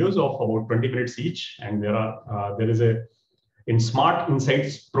prepared the videos of about 20 minutes each, and there is a in Smart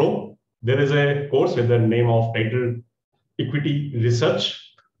Insights Pro. There is a course with the name of titled Equity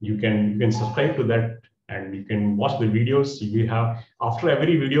Research. You can subscribe to that, and you can watch the videos. We have after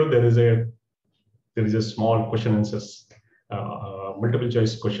every video there is a small question answers, multiple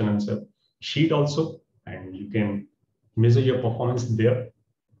choice question answer sheet also, and you can measure your performance there,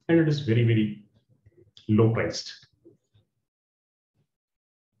 and it is very, very low priced.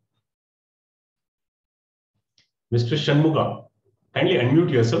 Mr. Shanmuga, kindly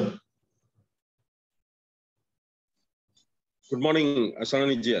unmute yourself. Good morning,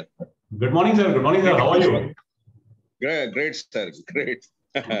 Asnani ji. Good morning, sir. Good morning, sir. How are you? Great, sir. Great.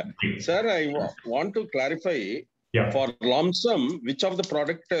 Sir, I want to clarify for lump sum, which of the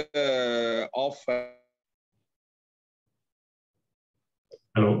product of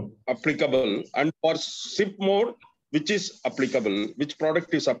applicable, and for SIP mode, which is applicable, which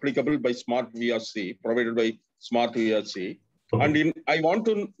product is applicable by Smart VRC, provided by Smart VRC. Okay. And I want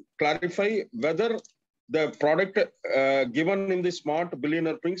to clarify whether the product given in the Smart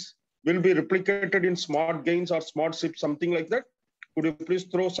Billionaire Prints will be replicated in Smart Gains or Smart SIP, something like that. Could you please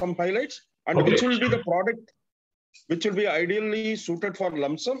throw some highlights? And which will be the product which will be ideally suited for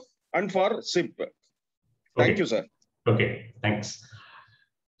lump sum and for SIP? Thank you, sir. Okay, thanks.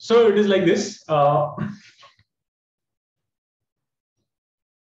 So it is like this.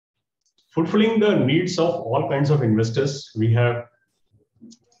 Fulfilling the needs of all kinds of investors, we have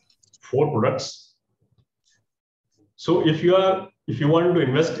 4 products. So if you want to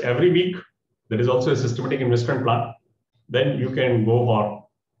invest every week, there is also a systematic investment plan. Then you can go for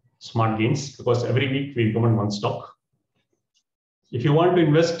Smart Gains, because every week we recommend 1 stock. If you want to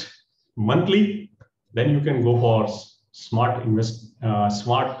invest monthly, then you can go for Smart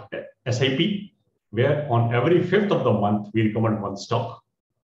SIP, where on every 5th of the month we recommend 1 stock.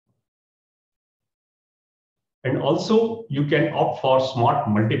 And also you can opt for Smart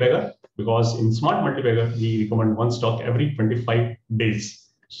Multi-Bagger, because in Smart Multi-Bagger we recommend 1 stock every 25 days.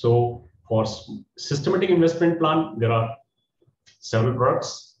 So for systematic investment plan, there are several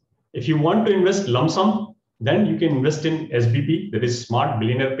products. If you want to invest lump sum, then you can invest in SBP, that is Smart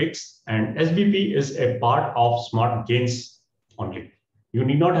Billionaire Picks, and SBP is a part of Smart Gains only. You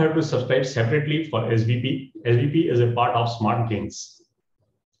need not have to subscribe separately for SBP. SBP is a part of Smart Gains.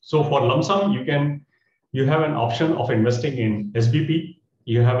 So for lump sum, you have an option of investing in SBP.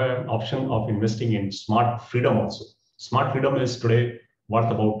 You have an option of investing in Smart Freedom also. Smart Freedom is today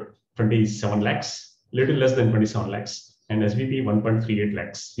worth about 27 lakhs, little less than 27 lakhs, and SBP 1.38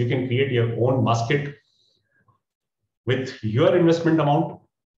 lakhs. You can create your own basket with your investment amount.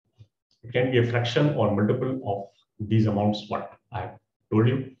 It can be a fraction or multiple of these amounts, what I have told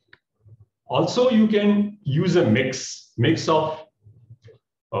you. Also, you can use a mix of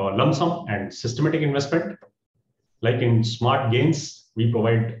lump sum and systematic investment. Like in Smart Gains, we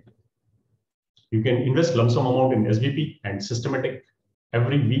provide, you can invest lump sum amount in SBP and systematic.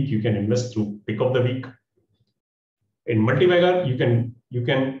 Every week you can invest through pick of the week. In Multi-Bagger, you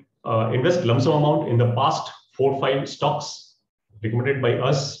can invest lump sum amount in the past 4 or 5 stocks recommended by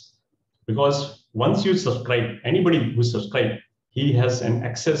us, because once you subscribe, anybody who subscribe, he has an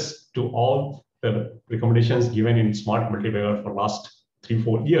access to all the recommendations given in Smart Multi-Bagger for last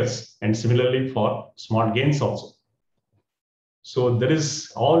 3-4 years, and similarly for Smart Gains also. So there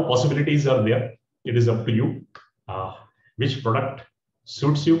is, all possibilities are there. It is up to you. Which product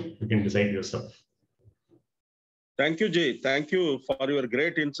suits you, you can decide yourself. Thank you, Jay. Thank you for your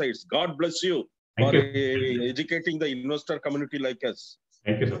great insights. God bless you for educating the investor community like us.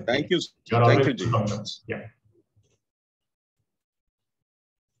 Thank you, sir. Thank you. Thank you, Jay. Yeah.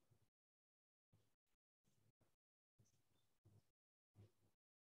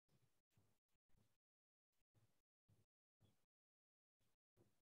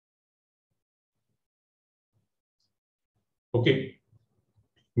 Okay.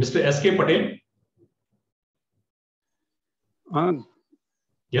 Mr. S.K. Patel.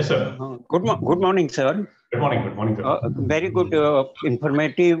 Yes, sir. Good morning, sir. Good morning, sir. Very good,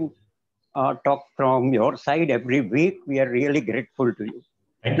 informative talk from your side every week. We are really grateful to you.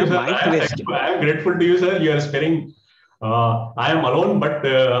 Thank you, sir. I am grateful to you, sir. You are sparing. I am alone, but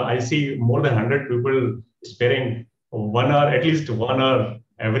I see more than 100 people sparing 1 hour, at least 1 hour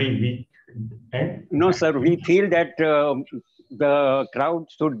every week. And no, sir, we feel that the crowd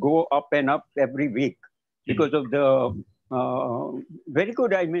should go up and up every week because of the very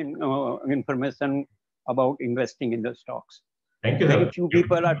good, information about investing in the stocks. Thank you, very sir. Few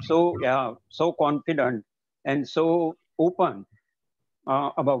people are so confident and so open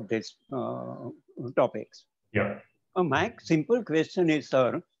about this topics. Yeah. My simple question is,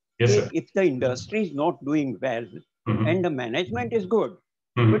 sir, yes, sir. If the industry is not doing well and the management is good,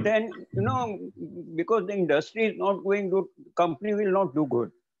 but then, because the industry is not going good, company will not do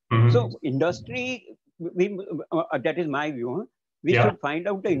good. So industry, that is my view. We should find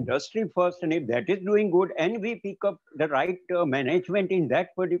out the industry first, and if that is doing good and we pick up the right management in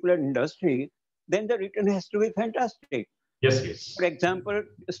that particular industry, then the return has to be fantastic. Yes, yes. For example,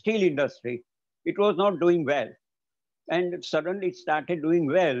 steel industry, it was not doing well. And suddenly it started doing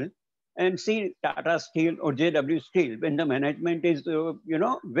well. And see Tata Steel or JW Steel, when the management is,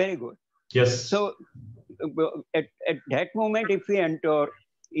 very good. Yes. So at that moment, if we enter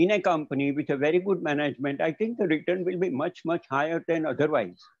in a company with a very good management, I think the return will be much, much higher than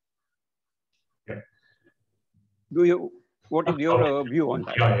otherwise. Yeah. What is your view on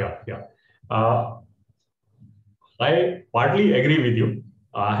that? Yeah. I partly agree with you.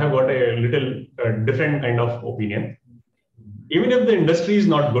 I have got a little different kind of opinion. Even if the industry is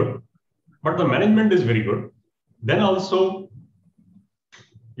not good, but the management is very good, then also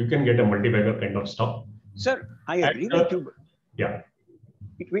you can get a multi-bagger kind of stuff. Sir, I agree with you. Yeah.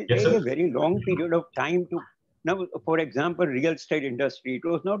 It will take a very long period of time to, now, for example, real estate industry, it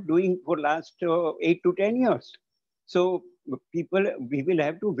was not doing for last 8 to 10 years. So we will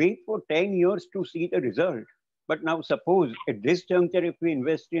have to wait for 10 years to see the result. But now suppose at this juncture, if we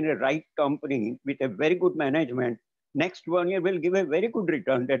invest in a right company with a very good management, next 1 year will give a very good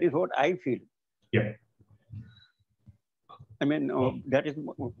return. That is what I feel. Yeah. I mean, that is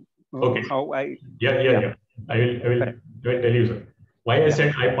okay. how I... Yeah. I will tell you, sir. Why I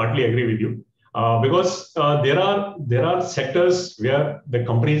said I partly agree with you. Because there are sectors where the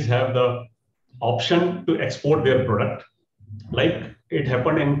companies have the option to export their product. Like it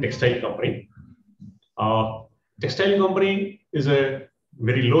happened in textile company. Textile company is a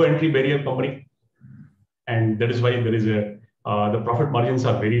very low entry barrier company. And that is why there is the profit margins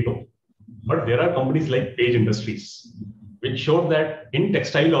are very low. But there are companies like Page Industries, which showed that in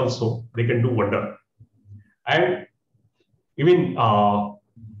textile also they can do wonder. And even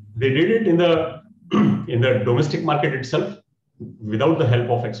they did it in the in the domestic market itself without the help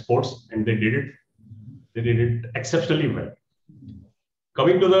of exports, and they did it exceptionally well.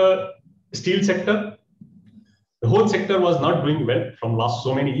 Coming to the steel sector, the whole sector was not doing well from last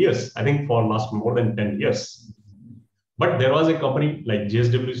so many years. I think for last more than 10 years. But there was a company like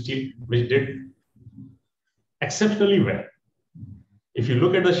JSW Steel which did exceptionally well. If you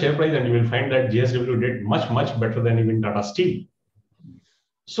look at the share price, and you will find that JSW did much, much better than even Tata Steel.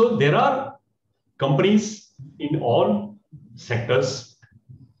 So there are companies in all sectors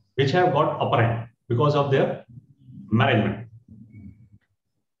which have got upper hand because of their management.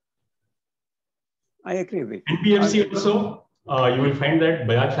 I agree with NBFC also, you will find that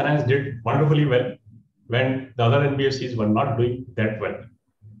Bajaj Finance did wonderfully well when the other NBFCs were not doing that well.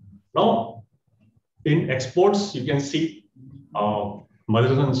 Now, in exports, you can see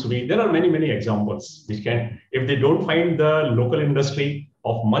Motherson Sumi. There are many examples which can, if they don't find the local industry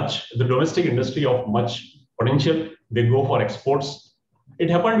of much, the domestic industry of much potential, they go for exports. It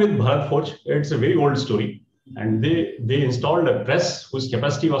happened with Bharat Forge. It's a very old story. And they installed a press whose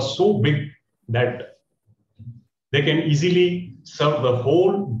capacity was so big that they can easily serve the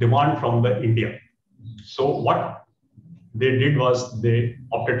whole demand from the India. So what they did was they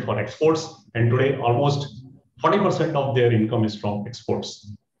opted for exports, and today almost 40% of their income is from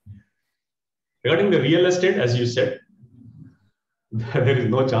exports. Regarding the real estate, as you said, there is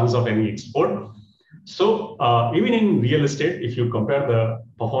no chance of any export. So even in real estate, if you compare the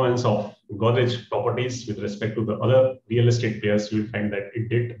performance of Godrej Properties with respect to the other real estate players, you will find that it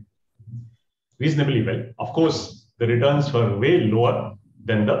did reasonably well. Of course, the returns were way lower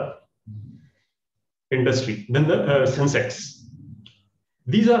than the industry, than the Sensex.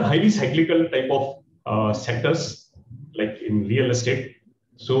 These are highly cyclical type of sectors, like in real estate.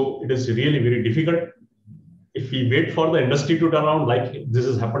 So it is really very difficult. If we wait for the industry to turn around, like this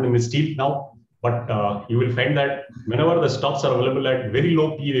has happened in the steel now, but you will find that whenever the stocks are available at very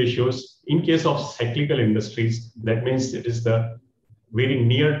low P ratios, in case of cyclical industries, that means it is the very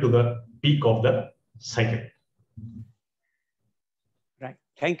near to the peak of the cycle. Right.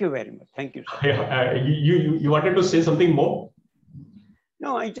 Thank you very much. Thank you, sir. Yeah, you wanted to say something more?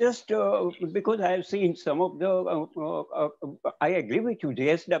 No, I just, because I have seen some of the, I agree with you,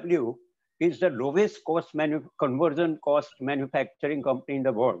 JSW is the lowest cost conversion cost manufacturing company in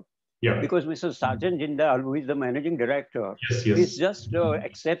the world. Yeah. Because Mr. Sarjan Jindal, who is the managing director, is just an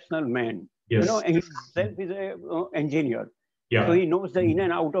exceptional man. Yes. You know, and himself is an engineer. Yeah. So he knows the in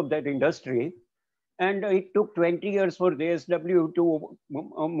and out of that industry. And it took 20 years for JSW to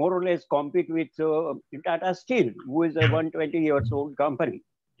more or less compete with Tata Steel, who is a 120 years old company.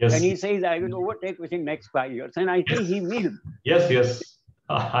 Yes. And he says, I will overtake within next 5 years. And I think he will. Yes.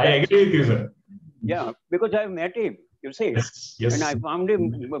 I agree with you, sir. Yeah, because I've met him, you see. Yes. And I found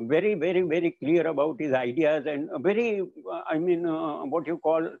him very, very, very clear about his ideas and very, what you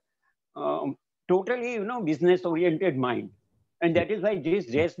call, totally, business-oriented mind. And that is why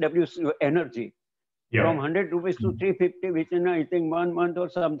JSW's energy. from 100 rupees to 350 within, I think, 1 month or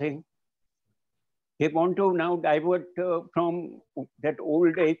something. They want to now divert from that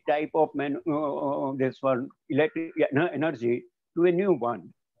old age type of this one electric energy to a new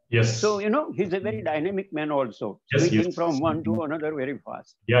one. Yes. So, you know, he's a very dynamic man also, switching from one to another very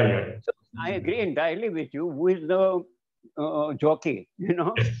fast. Yeah. So I agree entirely with you. Who is the jockey, you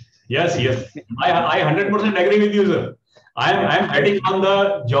know? Yes. I 100% agree with you, sir. I'm betting on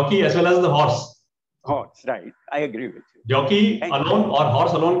the jockey as well as the horse. Horse, right. I agree with you. Jockey alone or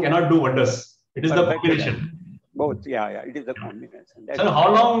horse alone cannot do wonders. It is the combination. Right. Both, yeah, it is a combination. Sir,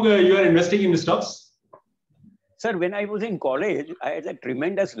 how long you are investing in stocks? Sir, when I was in college, I had a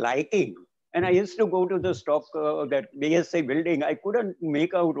tremendous liking. And I used to go to the stock, that BSC building. I couldn't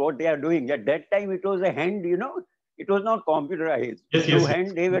make out what they are doing. At that time, it was a hand, you know, it was not computerized. Through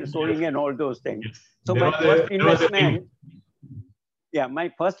hand, they were sewing and all those things. So my first investment,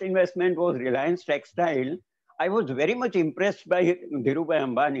 my first investment was Reliance Textile. I was very much impressed by Dhirubhai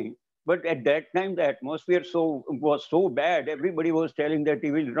Ambani. But at that time, the atmosphere was so bad. Everybody was telling that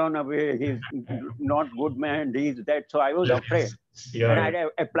he will run away. He's not good man, this, that. So I was afraid. And I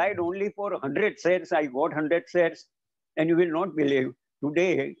applied only for 100 shares. I got 100 shares. And you will not believe,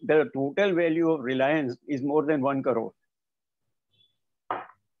 today, the total value of Reliance is more than 1 crore.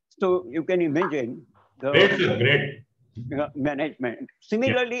 So you can imagine the great. Management.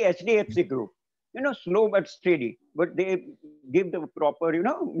 Similarly, HDFC Group. You know, slow but steady, but they give the proper, you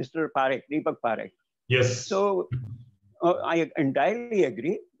know, Mr. Parekh, Deepak Parekh. Yes. So I entirely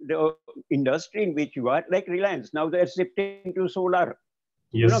agree. The industry in which you are, like Reliance, now they're shifting to solar.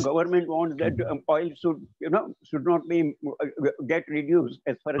 Yes. You know, government wants that oil should not be get reduced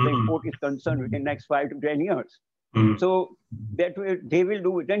as far as the import is concerned within the next 5 to 10 years. So that way they will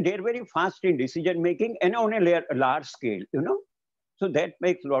do it, and they're very fast in decision making and on a large scale. You know, so that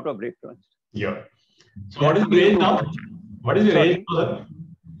makes a lot of difference. Yeah. So what is your age now? What is your age, sir?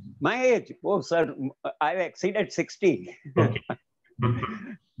 My age? Oh, sir, I've exceeded 60. Okay.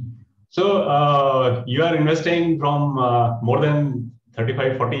 So you are investing from more than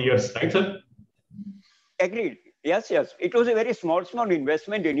 35, 40 years, right, sir? Agreed. Yes. It was a very small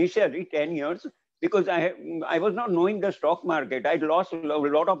investment initially, 10 years, because I was not knowing the stock market. I lost a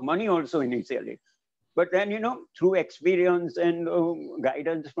lot of money also initially. But then, you know, through experience and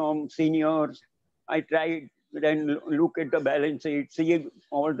guidance from seniors, I tried then look at the balance sheet, see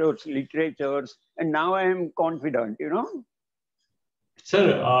all those literatures, and now I am confident, you know.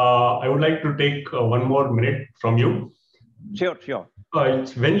 Sir, I would like to take 1 more minute from you. Sure.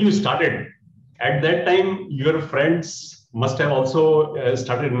 When you started, at that time, your friends must have also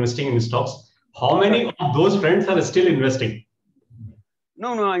started investing in stocks. How many of those friends are still investing?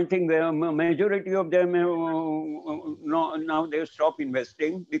 No, I think the majority of them now they stop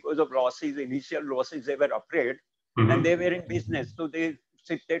investing because of losses, initial losses. They were afraid and they were in business. So they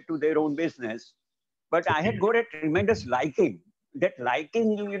shifted to their own business. But I had got a tremendous liking. That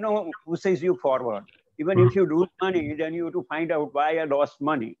liking, you know, pushes you forward. Even if you lose money, then you have to find out why I lost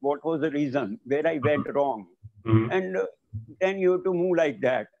money. What was the reason? Where I went wrong? And then you have to move like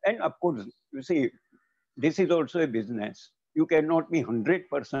that. And of course, you see, this is also a business. You cannot be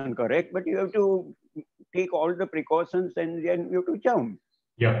 100% correct, but you have to take all the precautions and then you have to jump.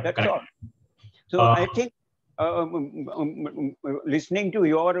 Yeah, that's all. So I think listening to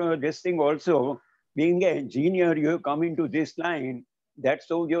your this thing also, being an engineer, you have come into this line, that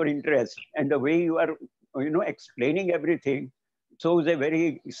shows your interest. And the way you are, you know, explaining everything shows a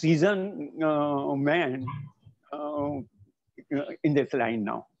very seasoned man in this line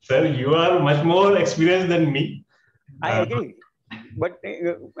now. Sir, you are much more experienced than me. I agree. But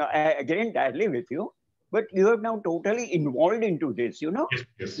I agree entirely with you. But you are now totally involved into this, you know,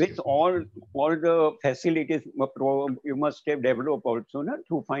 with all the facilities you must have developed also, no,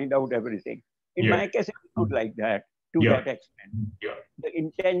 to find out everything. In my case, it's not like that to that extent.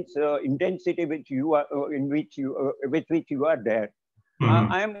 The intensity which you are with which you are there.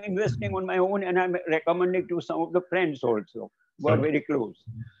 I am investing on my own, and I'm recommending to some of the friends also who are very close.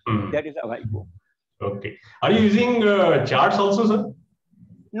 That is how I go. Okay. Are you using charts also, sir?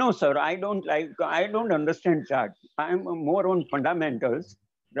 No, sir. I don't understand charts. I'm more on fundamentals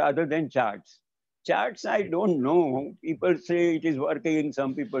rather than charts. Charts, I don't know. People say it is working.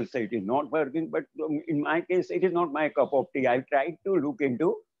 Some people say it is not working. But in my case, it is not my cup of tea. I tried to look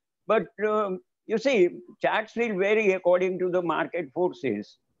into. But you see, charts will vary according to the market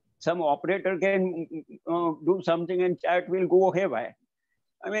forces. Some operator can do something and chart will go haywire.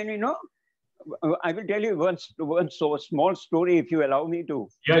 I mean, you know, I will tell you one so small story if you allow me to.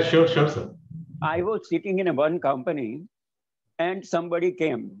 Yeah, sure, sir. I was sitting in one company and somebody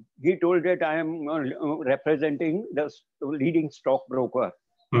came. He told that I am representing the leading stockbroker.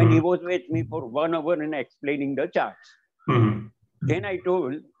 And he was with me for 1 hour and explaining the charts. Then I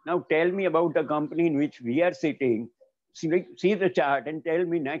told, now tell me about the company in which we are sitting. See the chart and tell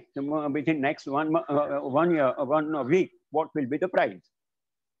me within next 1 week, what will be the price.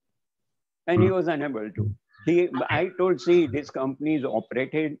 And he was unable to. I told, see, this company is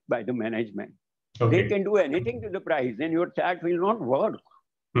operated by the management. Okay. They can do anything to the price and your chart will not work.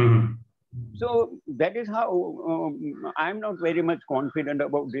 So that is how I'm not very much confident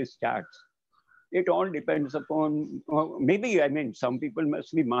about these charts. It all depends upon, maybe, I mean, some people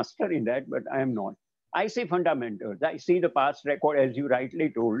must be master in that, but I am not. I see fundamentals. I see the past record, as you rightly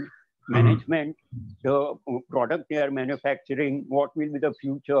told, management, the product they are manufacturing, what will be the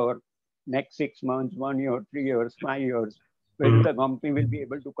future, next 6 months, 1 year, 3 years, 5 years, whether the company will be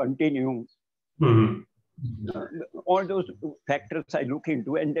able to continue. All those factors I look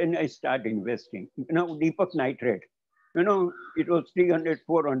into, and then I start investing. Deepak nitrate, it was 300,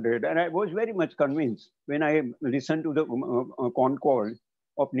 400, and I was very much convinced when I listened to the con call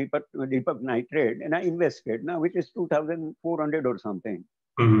of Deepak nitrate, and I invested. Now it is 2,400 or something.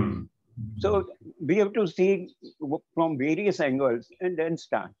 So we have to see from various angles and then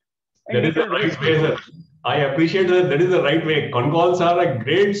start. That is the right way, sir. I appreciate that. That is the right way. Con calls are a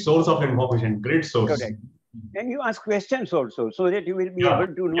great source of information. Great source. Correct. And you ask questions also, so that you will be able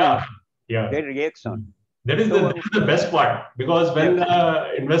to know their reaction. That is the best part, because when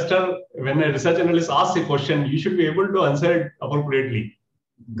when a research analyst asks a question, you should be able to answer it appropriately.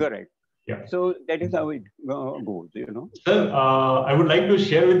 Correct. Yeah. So that is how it goes, Sir, I would like to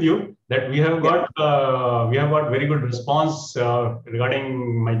share with you that we have got very good response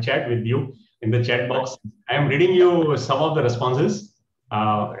regarding my chat with you in the chat box. I am reading you some of the responses.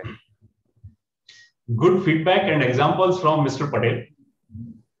 Good feedback and examples from Mr. Patel.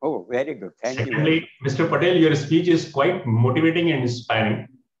 Oh, very good. Thank you. Secondly, Mr. Patel, your speech is quite motivating and inspiring.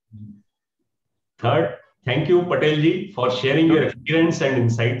 Third, thank you, Patelji, for sharing your experience and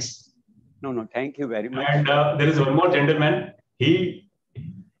insights. No, thank you very much. And there is one more gentleman. He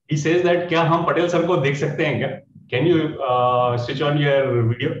says that, क्या हम Patel sir को देख सकते हैं क्या? Can you switch on your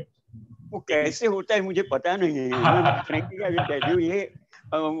video? वो कैसे होता है मुझे पता नहीं है. Frankly, I will tell you,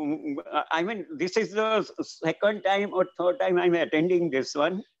 I mean, this is the second time or third time I'm attending this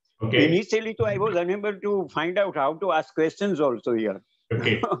one. Okay. Initially, I was unable to find out how to ask questions also here.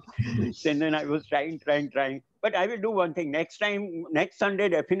 Okay. And then I was trying. But I will do one thing. Next Sunday,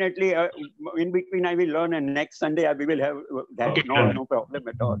 definitely, in between, I will learn. And next Sunday, I will have that. Okay, no problem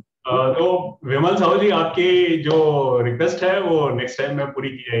at all. तो विमल साहू जी, आपकी जो request है वो next time में पूरी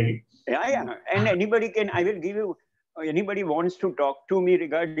की जाएगी. Yeah. And I will give you. Anybody wants to talk to me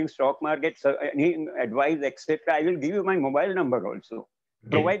regarding stock markets, any advice, etc., I will give you my mobile number also,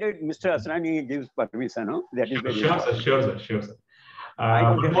 provided Mr. Asnani gives permission. That is very sure, sir.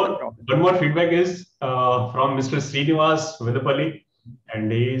 One more feedback is from Mr. Srinivas Vidapalli,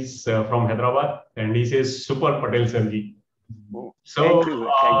 and he is from Hyderabad, and he says, Super Patel Sarji. So thank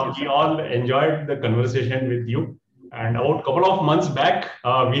you, we all enjoyed the conversation with you. And about a couple of months back,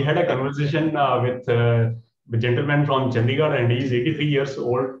 we had a conversation with the gentleman from Chandigarh, and he is 83 years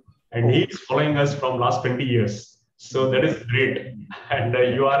old, and he is following us from last 20 years. So that is great. And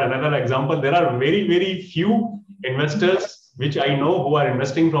you are another example. There are very, very few investors which I know who are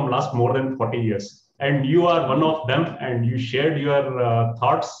investing from last more than 40 years. And you are one of them, and you shared your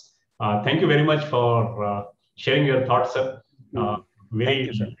thoughts. Thank you very much for sharing your thoughts, sir.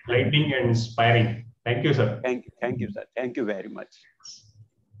 Very enlightening and inspiring. Thank you, sir. Thank you, sir. Thank you very much.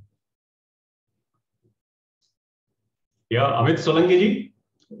 Yeah, Amit Solanki ji,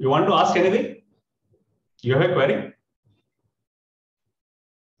 you want to ask anything? You have a query?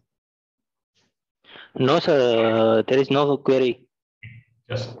 No, sir. There is no query.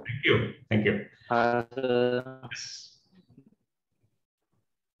 Yes, thank you.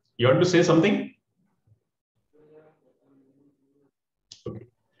 You want to say something?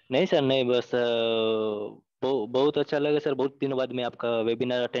 नहीं sir, नहीं, बस बहुत अच्छा लगा sir. बहुत दिनों बाद में आपका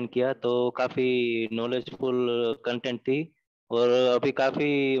वेबिनार अटेंड किया, तो काफी नॉलेजफुल कंटेंट थी, और अभी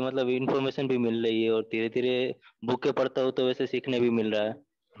काफी मतलब इंफॉर्मेशन भी मिल रही है, और धीरे धीरे बुक के पढ़ता हूँ तो वैसे सीखने भी मिल रहा है.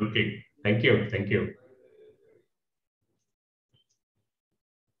 Okay, thank you.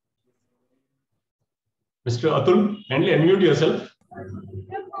 Mr. Atul, kindly unmute yourself.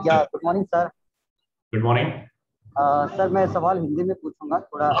 Yeah, good morning, sir. Good morning. Sir मैं सवाल हिंदी में पूछूंगा,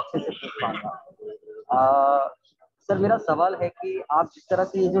 थोड़ा अच्छे से पूछ पाऊंगा. सर मेरा सवाल है कि आप जिस तरह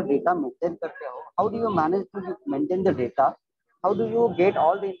से ये जो डेटा मेंटेन करते हो, how do you manage to maintain the data how do you get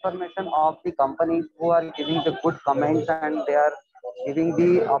all the information of the companies who are giving the good comments and they are giving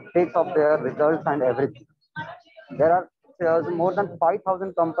the updates of their results and everything? There are more than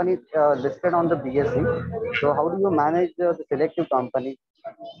 5,000 companies listed on the BSE. So how do you manage the selective company?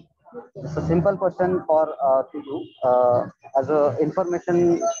 It's a simple question for to you. As a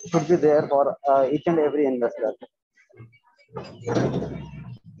information should be there for each and every investor.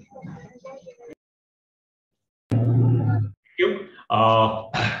 Thank you.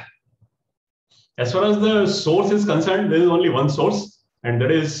 As far as the source is concerned, there is only one source, and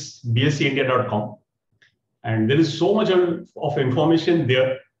that is bseindia.com. And there is so much of information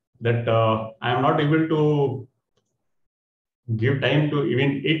there that I am not able to give time to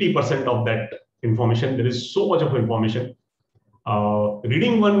even 80% of that information. There is so much of information.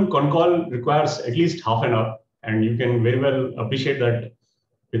 Reading one con call requires at least half an hour, and you can very well appreciate that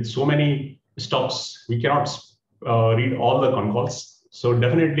with so many stocks, we cannot read all the con calls. So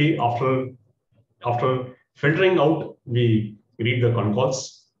definitely after filtering out, we read the con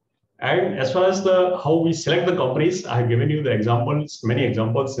calls. And as far as how we select the companies, I have given you the examples, many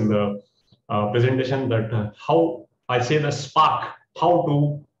examples in the presentation that how I say the spark, how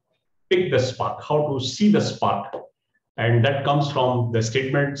to pick the spark, how to see the spark. And that comes from the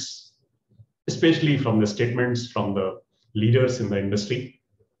statements, especially from the statements from the leaders in the industry.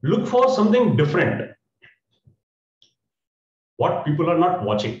 Look for something different. What people are not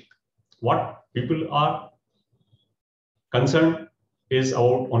watching, what people are concerned is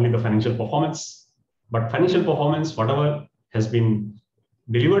about only the financial performance. But financial performance, whatever has been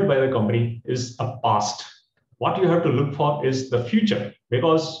delivered by the company, is a past. What you have to look for is the future,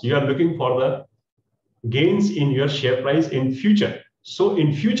 because you are looking for the gains in your share price in future. So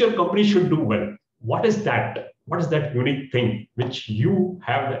in future, company should do well. What is that? What is that unique thing which you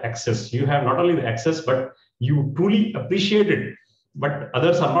have the access? You have not only the access, but you truly appreciate it, but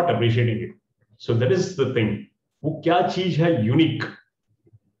others are not appreciating it. So that is the thing. वो क्या चीज है unique,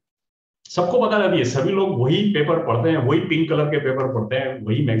 सबको पता रहती है, सभी लोग वही पेपर पढ़ते हैं, वही पिंक कलर के पेपर पढ़ते हैं,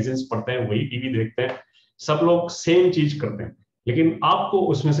 वही मैगजीन्स पढ़ते हैं, वही टीवी देखते हैं, सब लोग सेम चीज करते हैं, लेकिन आपको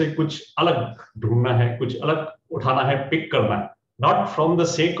उसमें से कुछ अलग ढूंढना है, कुछ अलग उठाना है, पिक करना है, not from the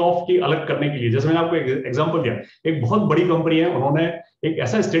sake of कि अलग करने के लिए. जैसे मैंने आपको एक एग्जांपल दिया, एक बहुत बड़ी कंपनी है, उन्होंने एक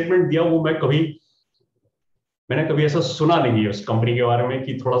ऐसा स्टेटमेंट दिया, वो मैंने कभी ऐसा सुना नहीं है उस कंपनी के बारे में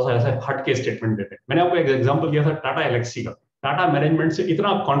कि थोड़ा सा ऐसा हट के स्टेटमेंट देते. मैंने आपको एक एग्जांपल दिया था टाटा एलेक्सी का. टाटा मैनेजमेंट से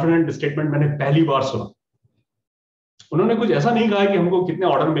इतना कॉन्फिडेंट स्टेटमेंट मैंने पहली बार सुना. उन्होंने कुछ ऐसा नहीं कहा कि हमको कितने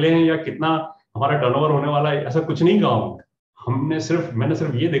ऑर्डर मिले हैं या कितना हमारा टर्नओवर होने वाला है, ऐसा कुछ नहीं कहा. मैंने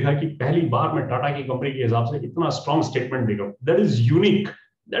सिर्फ ये देखा कि पहली बार मैं टाटा की कंपनी के हिसाब से इतना स्ट्रॉन्ग स्टेटमेंट देखा. That is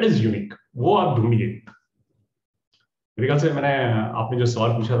unique. वो आप ढूंढिए. मेरे ख्याल से आपने जो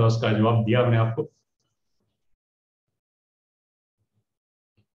सवाल पूछा था उसका जवाब दिया मैंने आपको.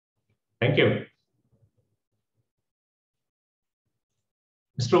 Thank you.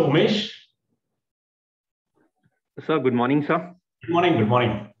 Mr. Umesh. Sir, good morning, sir. Good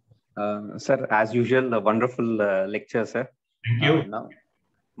morning. Sir, as usual, a wonderful lecture, sir. Thank you. Now,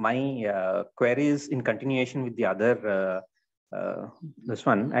 my query is in continuation with the other, this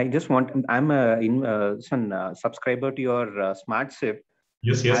one. I just want, I'm a subscriber to your SmartSIP.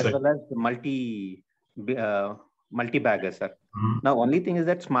 Yes, as sir. well as multi-bagger, sir. Now, only thing is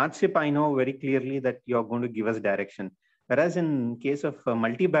that SmartSIP, I know very clearly that you're going to give us direction. Whereas in case of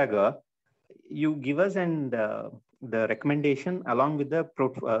multi-bagger, you give us the recommendation along with the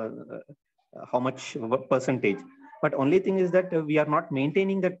how much percentage. But only thing is that we are not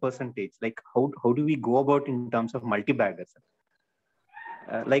maintaining that percentage. Like how do we go about in terms of multi-bagger?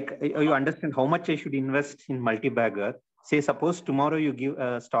 Like you understand how much I should invest in multi-bagger. Say suppose tomorrow you give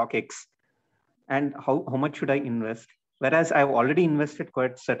stock X, and how much should I invest? Whereas I've already invested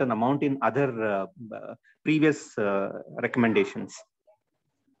quite certain amount in other previous recommendations.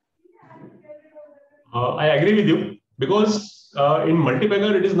 I agree with you, because in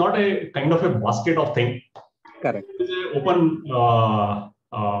multi-bagger, it is not a kind of a basket of thing. Correct. It is an open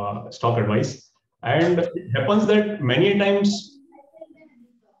stock advice. And it happens that many times,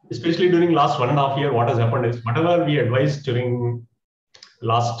 especially during last 1.5 years, what has happened is whatever we advised during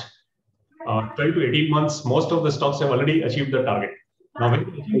last 12 to 18 months, most of the stocks have already achieved the target. Now, when you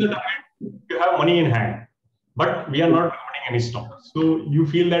achieve the target, you have money in hand, but we are not recommending any stock. So you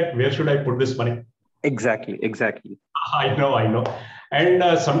feel that where should I put this money? Exactly. I know. And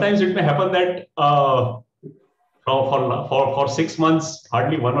sometimes it may happen that for 6 months,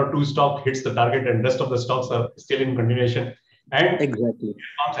 hardly 1 or 2 stock hits the target, and rest of the stocks are still in continuation. And exactly,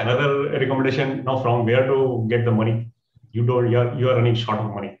 comes another recommendation now from where to get the money. You are running short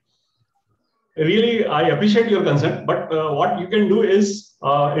of money. really, I appreciate your concern, but what you can do is,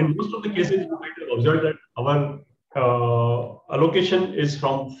 in most of the cases, you might have observed that our allocation is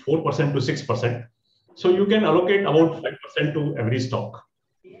from 4% to 6%. So you can allocate about 5% to every stock.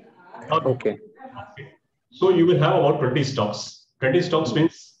 Okay. So you will have about 20 stocks. 20 stocks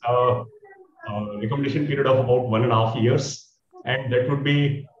means recommendation period of about 1.5 years, and that would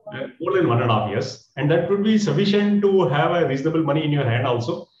be more than 1.5 years, and that would be sufficient to have a reasonable money in your hand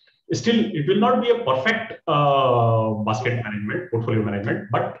also. Still, it will not be a perfect basket management, portfolio management,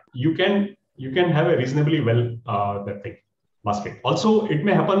 but you can have a reasonably well that thing basket. Also, it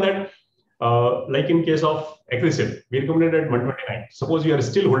may happen that like in case of aggressive, we recommended at 129. Suppose you are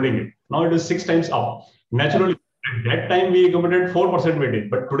still holding it. Now it is 6 times up. Naturally, at that time we recommended 4% weightage,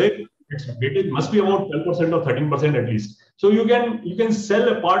 but today its weightage must be about 12% or 13% at least. So you can sell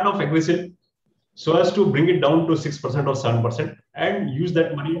a part of aggressive so as to bring it down to 6% or 7% and use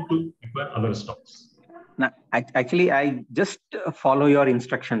that money to acquire other stocks. Now, actually, I just follow your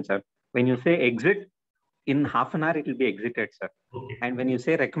instructions, sir. When you say exit, in half an hour it will be exited, sir. Okay. And when you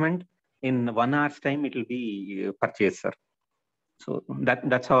say recommend, in 1 hour's time it will be purchased, sir. So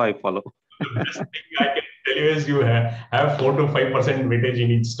that's how I follow. The best thing I can tell you is you have 4 to 5% weightage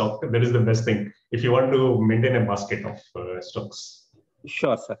in each stock. That is the best thing if you want to maintain a basket of stocks.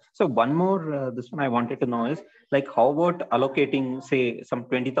 Sure, sir. So one more, this one I wanted to know is, like, how about allocating, say, some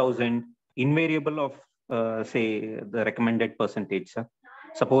 20,000 invariable of, say, the recommended percentage, sir?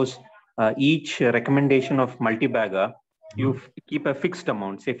 Suppose each recommendation of multi-bagger, you keep a fixed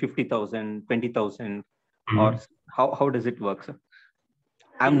amount, say 50,000, 20,000, or how does it work, sir?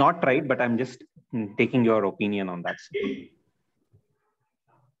 I'm not right, but I'm just taking your opinion on that.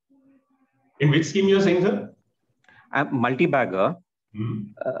 In which scheme you're saying, sir? Multi-bagger.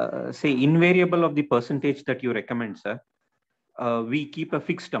 Say invariable of the percentage that you recommend, sir, we keep a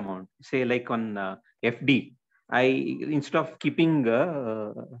fixed amount. Say like on FD, instead of keeping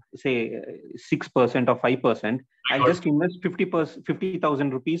say 6% or 5%, I'll just invest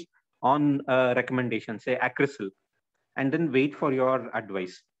 50,000 rupees on recommendation, say Acrysil, and then wait for your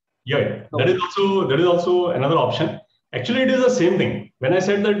advice. Yeah, that is also another option. Actually, it is the same thing. When I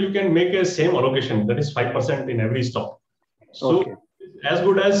said that you can make a same allocation, that is 5% in every stock. So okay. As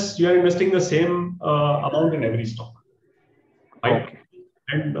good as you are investing the same amount in every stock, right? Okay.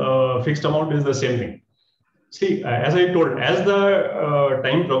 And fixed amount is the same thing. See, as I told, as the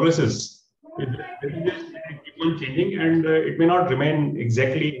time progresses, it keep on changing, and it may not remain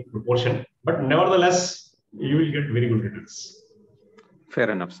exactly in proportion, but nevertheless, you will get very good returns.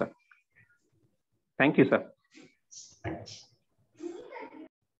 Fair enough, sir. Thank you, sir. Thanks.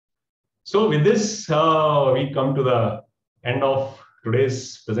 So with this, we come to the end of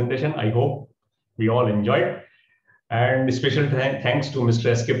today's presentation. I hope we all enjoyed, and special thanks to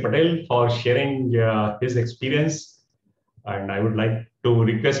Mr. S.K. Patel for sharing his experience. And I would like to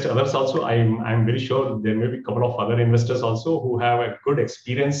request others also. I'm very sure there may be a couple of other investors also who have a good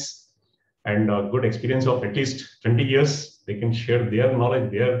experience and a good experience of at least 20 years. They can share their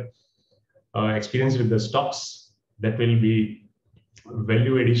knowledge, their experience with the stocks. That will be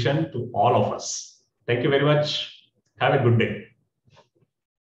value addition to all of us. Thank you very much. Have a good day.